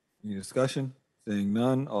 Second. Any discussion? Seeing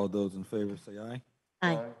none, all those in favor say aye.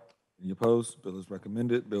 Aye. Any opposed? Bill is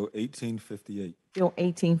recommended. Bill 1858. Bill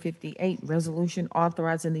 1858, resolution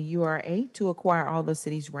authorizing the URA to acquire all the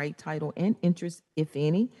city's right, title, and interest, if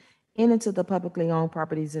any, in and to the publicly owned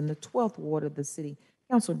properties in the 12th Ward of the City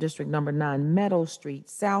Council District Number 9, Meadow Street,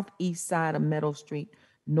 southeast side of Meadow Street,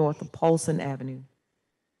 north of Paulson Avenue.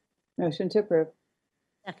 Motion to approve.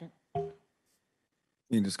 Second.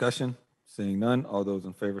 Any discussion? Seeing none, all those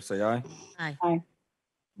in favor say aye. Aye. Aye.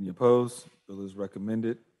 Any opposed? Bill is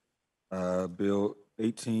recommended. Bill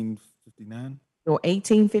 1859. Bill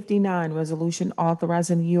 1859, resolution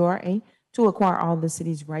authorizing the URA to acquire all the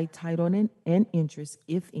city's right, title, and interest,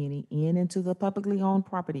 if any, in and to the publicly owned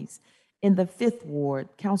properties in the 5th Ward,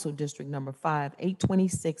 Council District Number 5,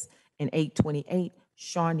 826 and 828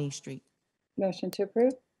 Shawnee Street. Motion to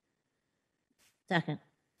approve. Second.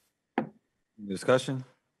 Any discussion?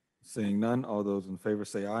 Seeing none, all those in favor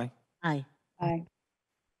say aye. Aye. Aye.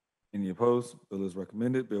 Any opposed? Bill is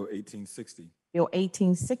recommended. Bill 1860. Bill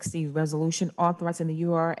 1860, resolution authorizing the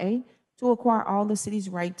URA to acquire all the city's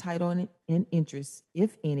right, title, and interest,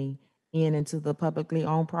 if any, in and to the publicly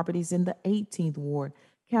owned properties in the 18th Ward,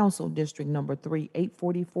 Council District Number 3,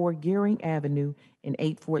 844 Gearing Avenue and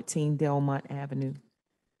 814 Delmont Avenue.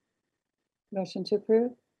 Motion to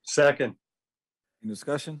approve. Second. Any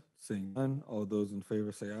discussion? Seeing none, all those in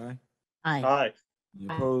favor say aye. Aye. Aye.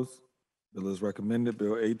 Any opposed? Bill is recommended.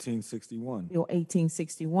 Bill 1861. Bill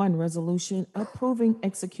 1861, resolution approving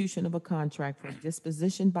execution of a contract for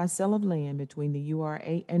disposition by sale of land between the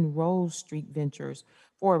URA and Rose Street Ventures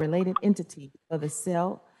for a related entity of the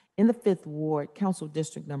sale in the Fifth Ward, Council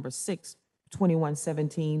District Number 6,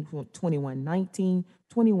 2117, 2119,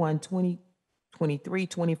 2120, 23,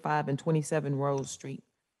 25, and 27 Rose Street.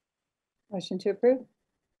 Motion to approve?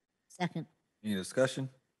 Second. Any discussion?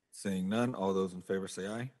 Seeing none, all those in favor say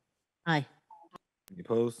aye. Aye. Any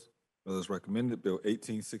opposed? Bill is recommended. Bill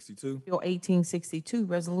 1862. Bill 1862,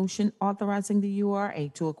 resolution authorizing the URA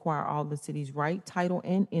to acquire all the city's right, title,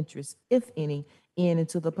 and interest, if any, in and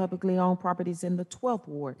to the publicly owned properties in the 12th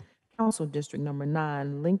Ward, Council District Number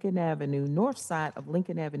 9, Lincoln Avenue, north side of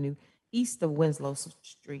Lincoln Avenue, east of Winslow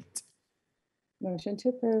Street. Motion to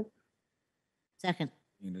approve? Second.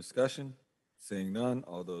 Any discussion? Seeing none,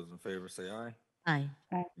 all those in favor say aye. Aye.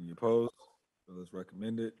 Any opposed? Bill is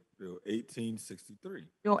recommended. Bill 1863.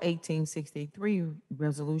 Bill 1863,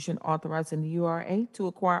 resolution authorizing the URA to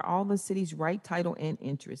acquire all the city's right, title, and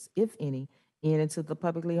interest, if any, in and to the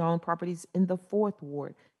publicly owned properties in the 4th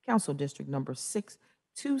Ward, Council District Number 6,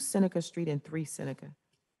 2 Seneca Street and 3 Seneca.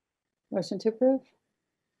 Motion to approve?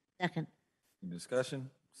 Second. Any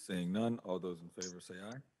discussion? Seeing none, all those in favor say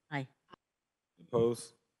aye. Aye. Any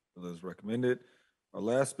opposed? Bill is recommended. Our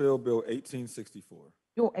last bill, Bill 1864.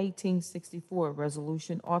 Bill 1864,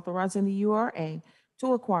 resolution authorizing the URA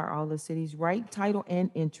to acquire all the city's right, title,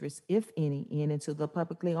 and interest, if any, in and to the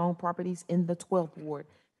publicly owned properties in the 12th Ward,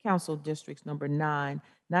 Council Districts Number 9,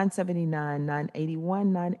 979,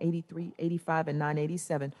 981, 983, 85, and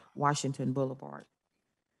 987, Washington Boulevard.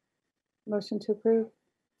 Motion to approve?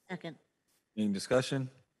 Second. Any discussion?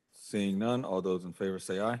 Seeing none, all those in favor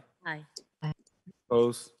say aye. Aye.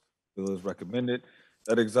 Opposed? Bill is recommended.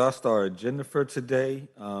 That exhausts our agenda for today.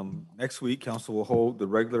 Next week, council will hold the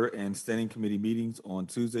regular and standing committee meetings on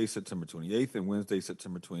Tuesday, September 28th and Wednesday,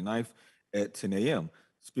 September 29th at 10 a.m.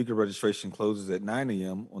 Speaker registration closes at 9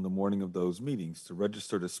 a.m. on the morning of those meetings. To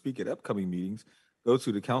register to speak at upcoming meetings, go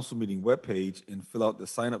to the council meeting webpage and fill out the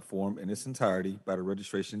sign-up form in its entirety by the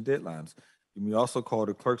registration deadlines. You may also call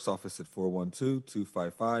the clerk's office at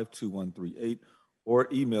 412-255-2138 or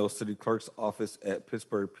email city clerk's office at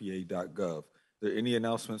pittsburghpa.gov. Are there any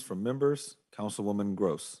announcements from members? Councilwoman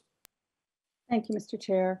Gross. Thank you, Mr.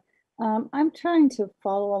 Chair. I'm trying to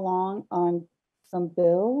follow along on some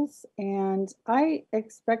bills, and I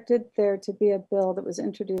expected there to be a bill that was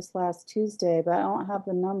introduced last Tuesday, but I don't have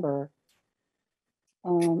the number.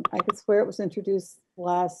 I could swear it was introduced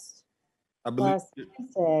last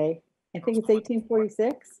Tuesday. I think it's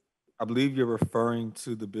 1846. I believe you're referring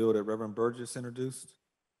to the bill that Reverend Burgess introduced.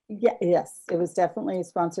 Yeah, yes, it was definitely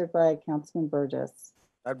sponsored by Councilman Burgess.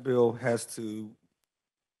 That bill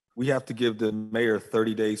we have to give the mayor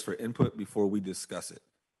 30 days for input before we discuss it.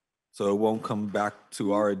 So it won't come back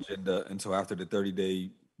to our agenda until after the 30-day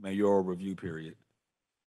mayoral review period.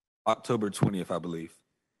 October 20th, I believe.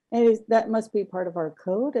 And that must be part of our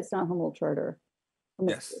code. It's not home rule charter.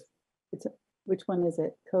 Yes. Which one is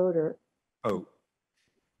it? Code or? Oh.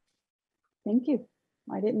 Thank you.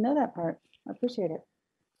 I didn't know that part. I appreciate it.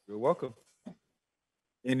 You're welcome.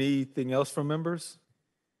 Anything else from members?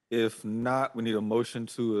 If not, we need a motion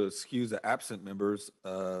to excuse the absent members,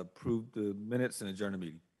 approve the minutes and adjourn the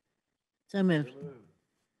meeting. So moved.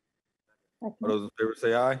 All those in favor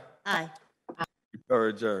say aye. Aye. Or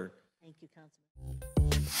adjourn. Thank you, Councilman.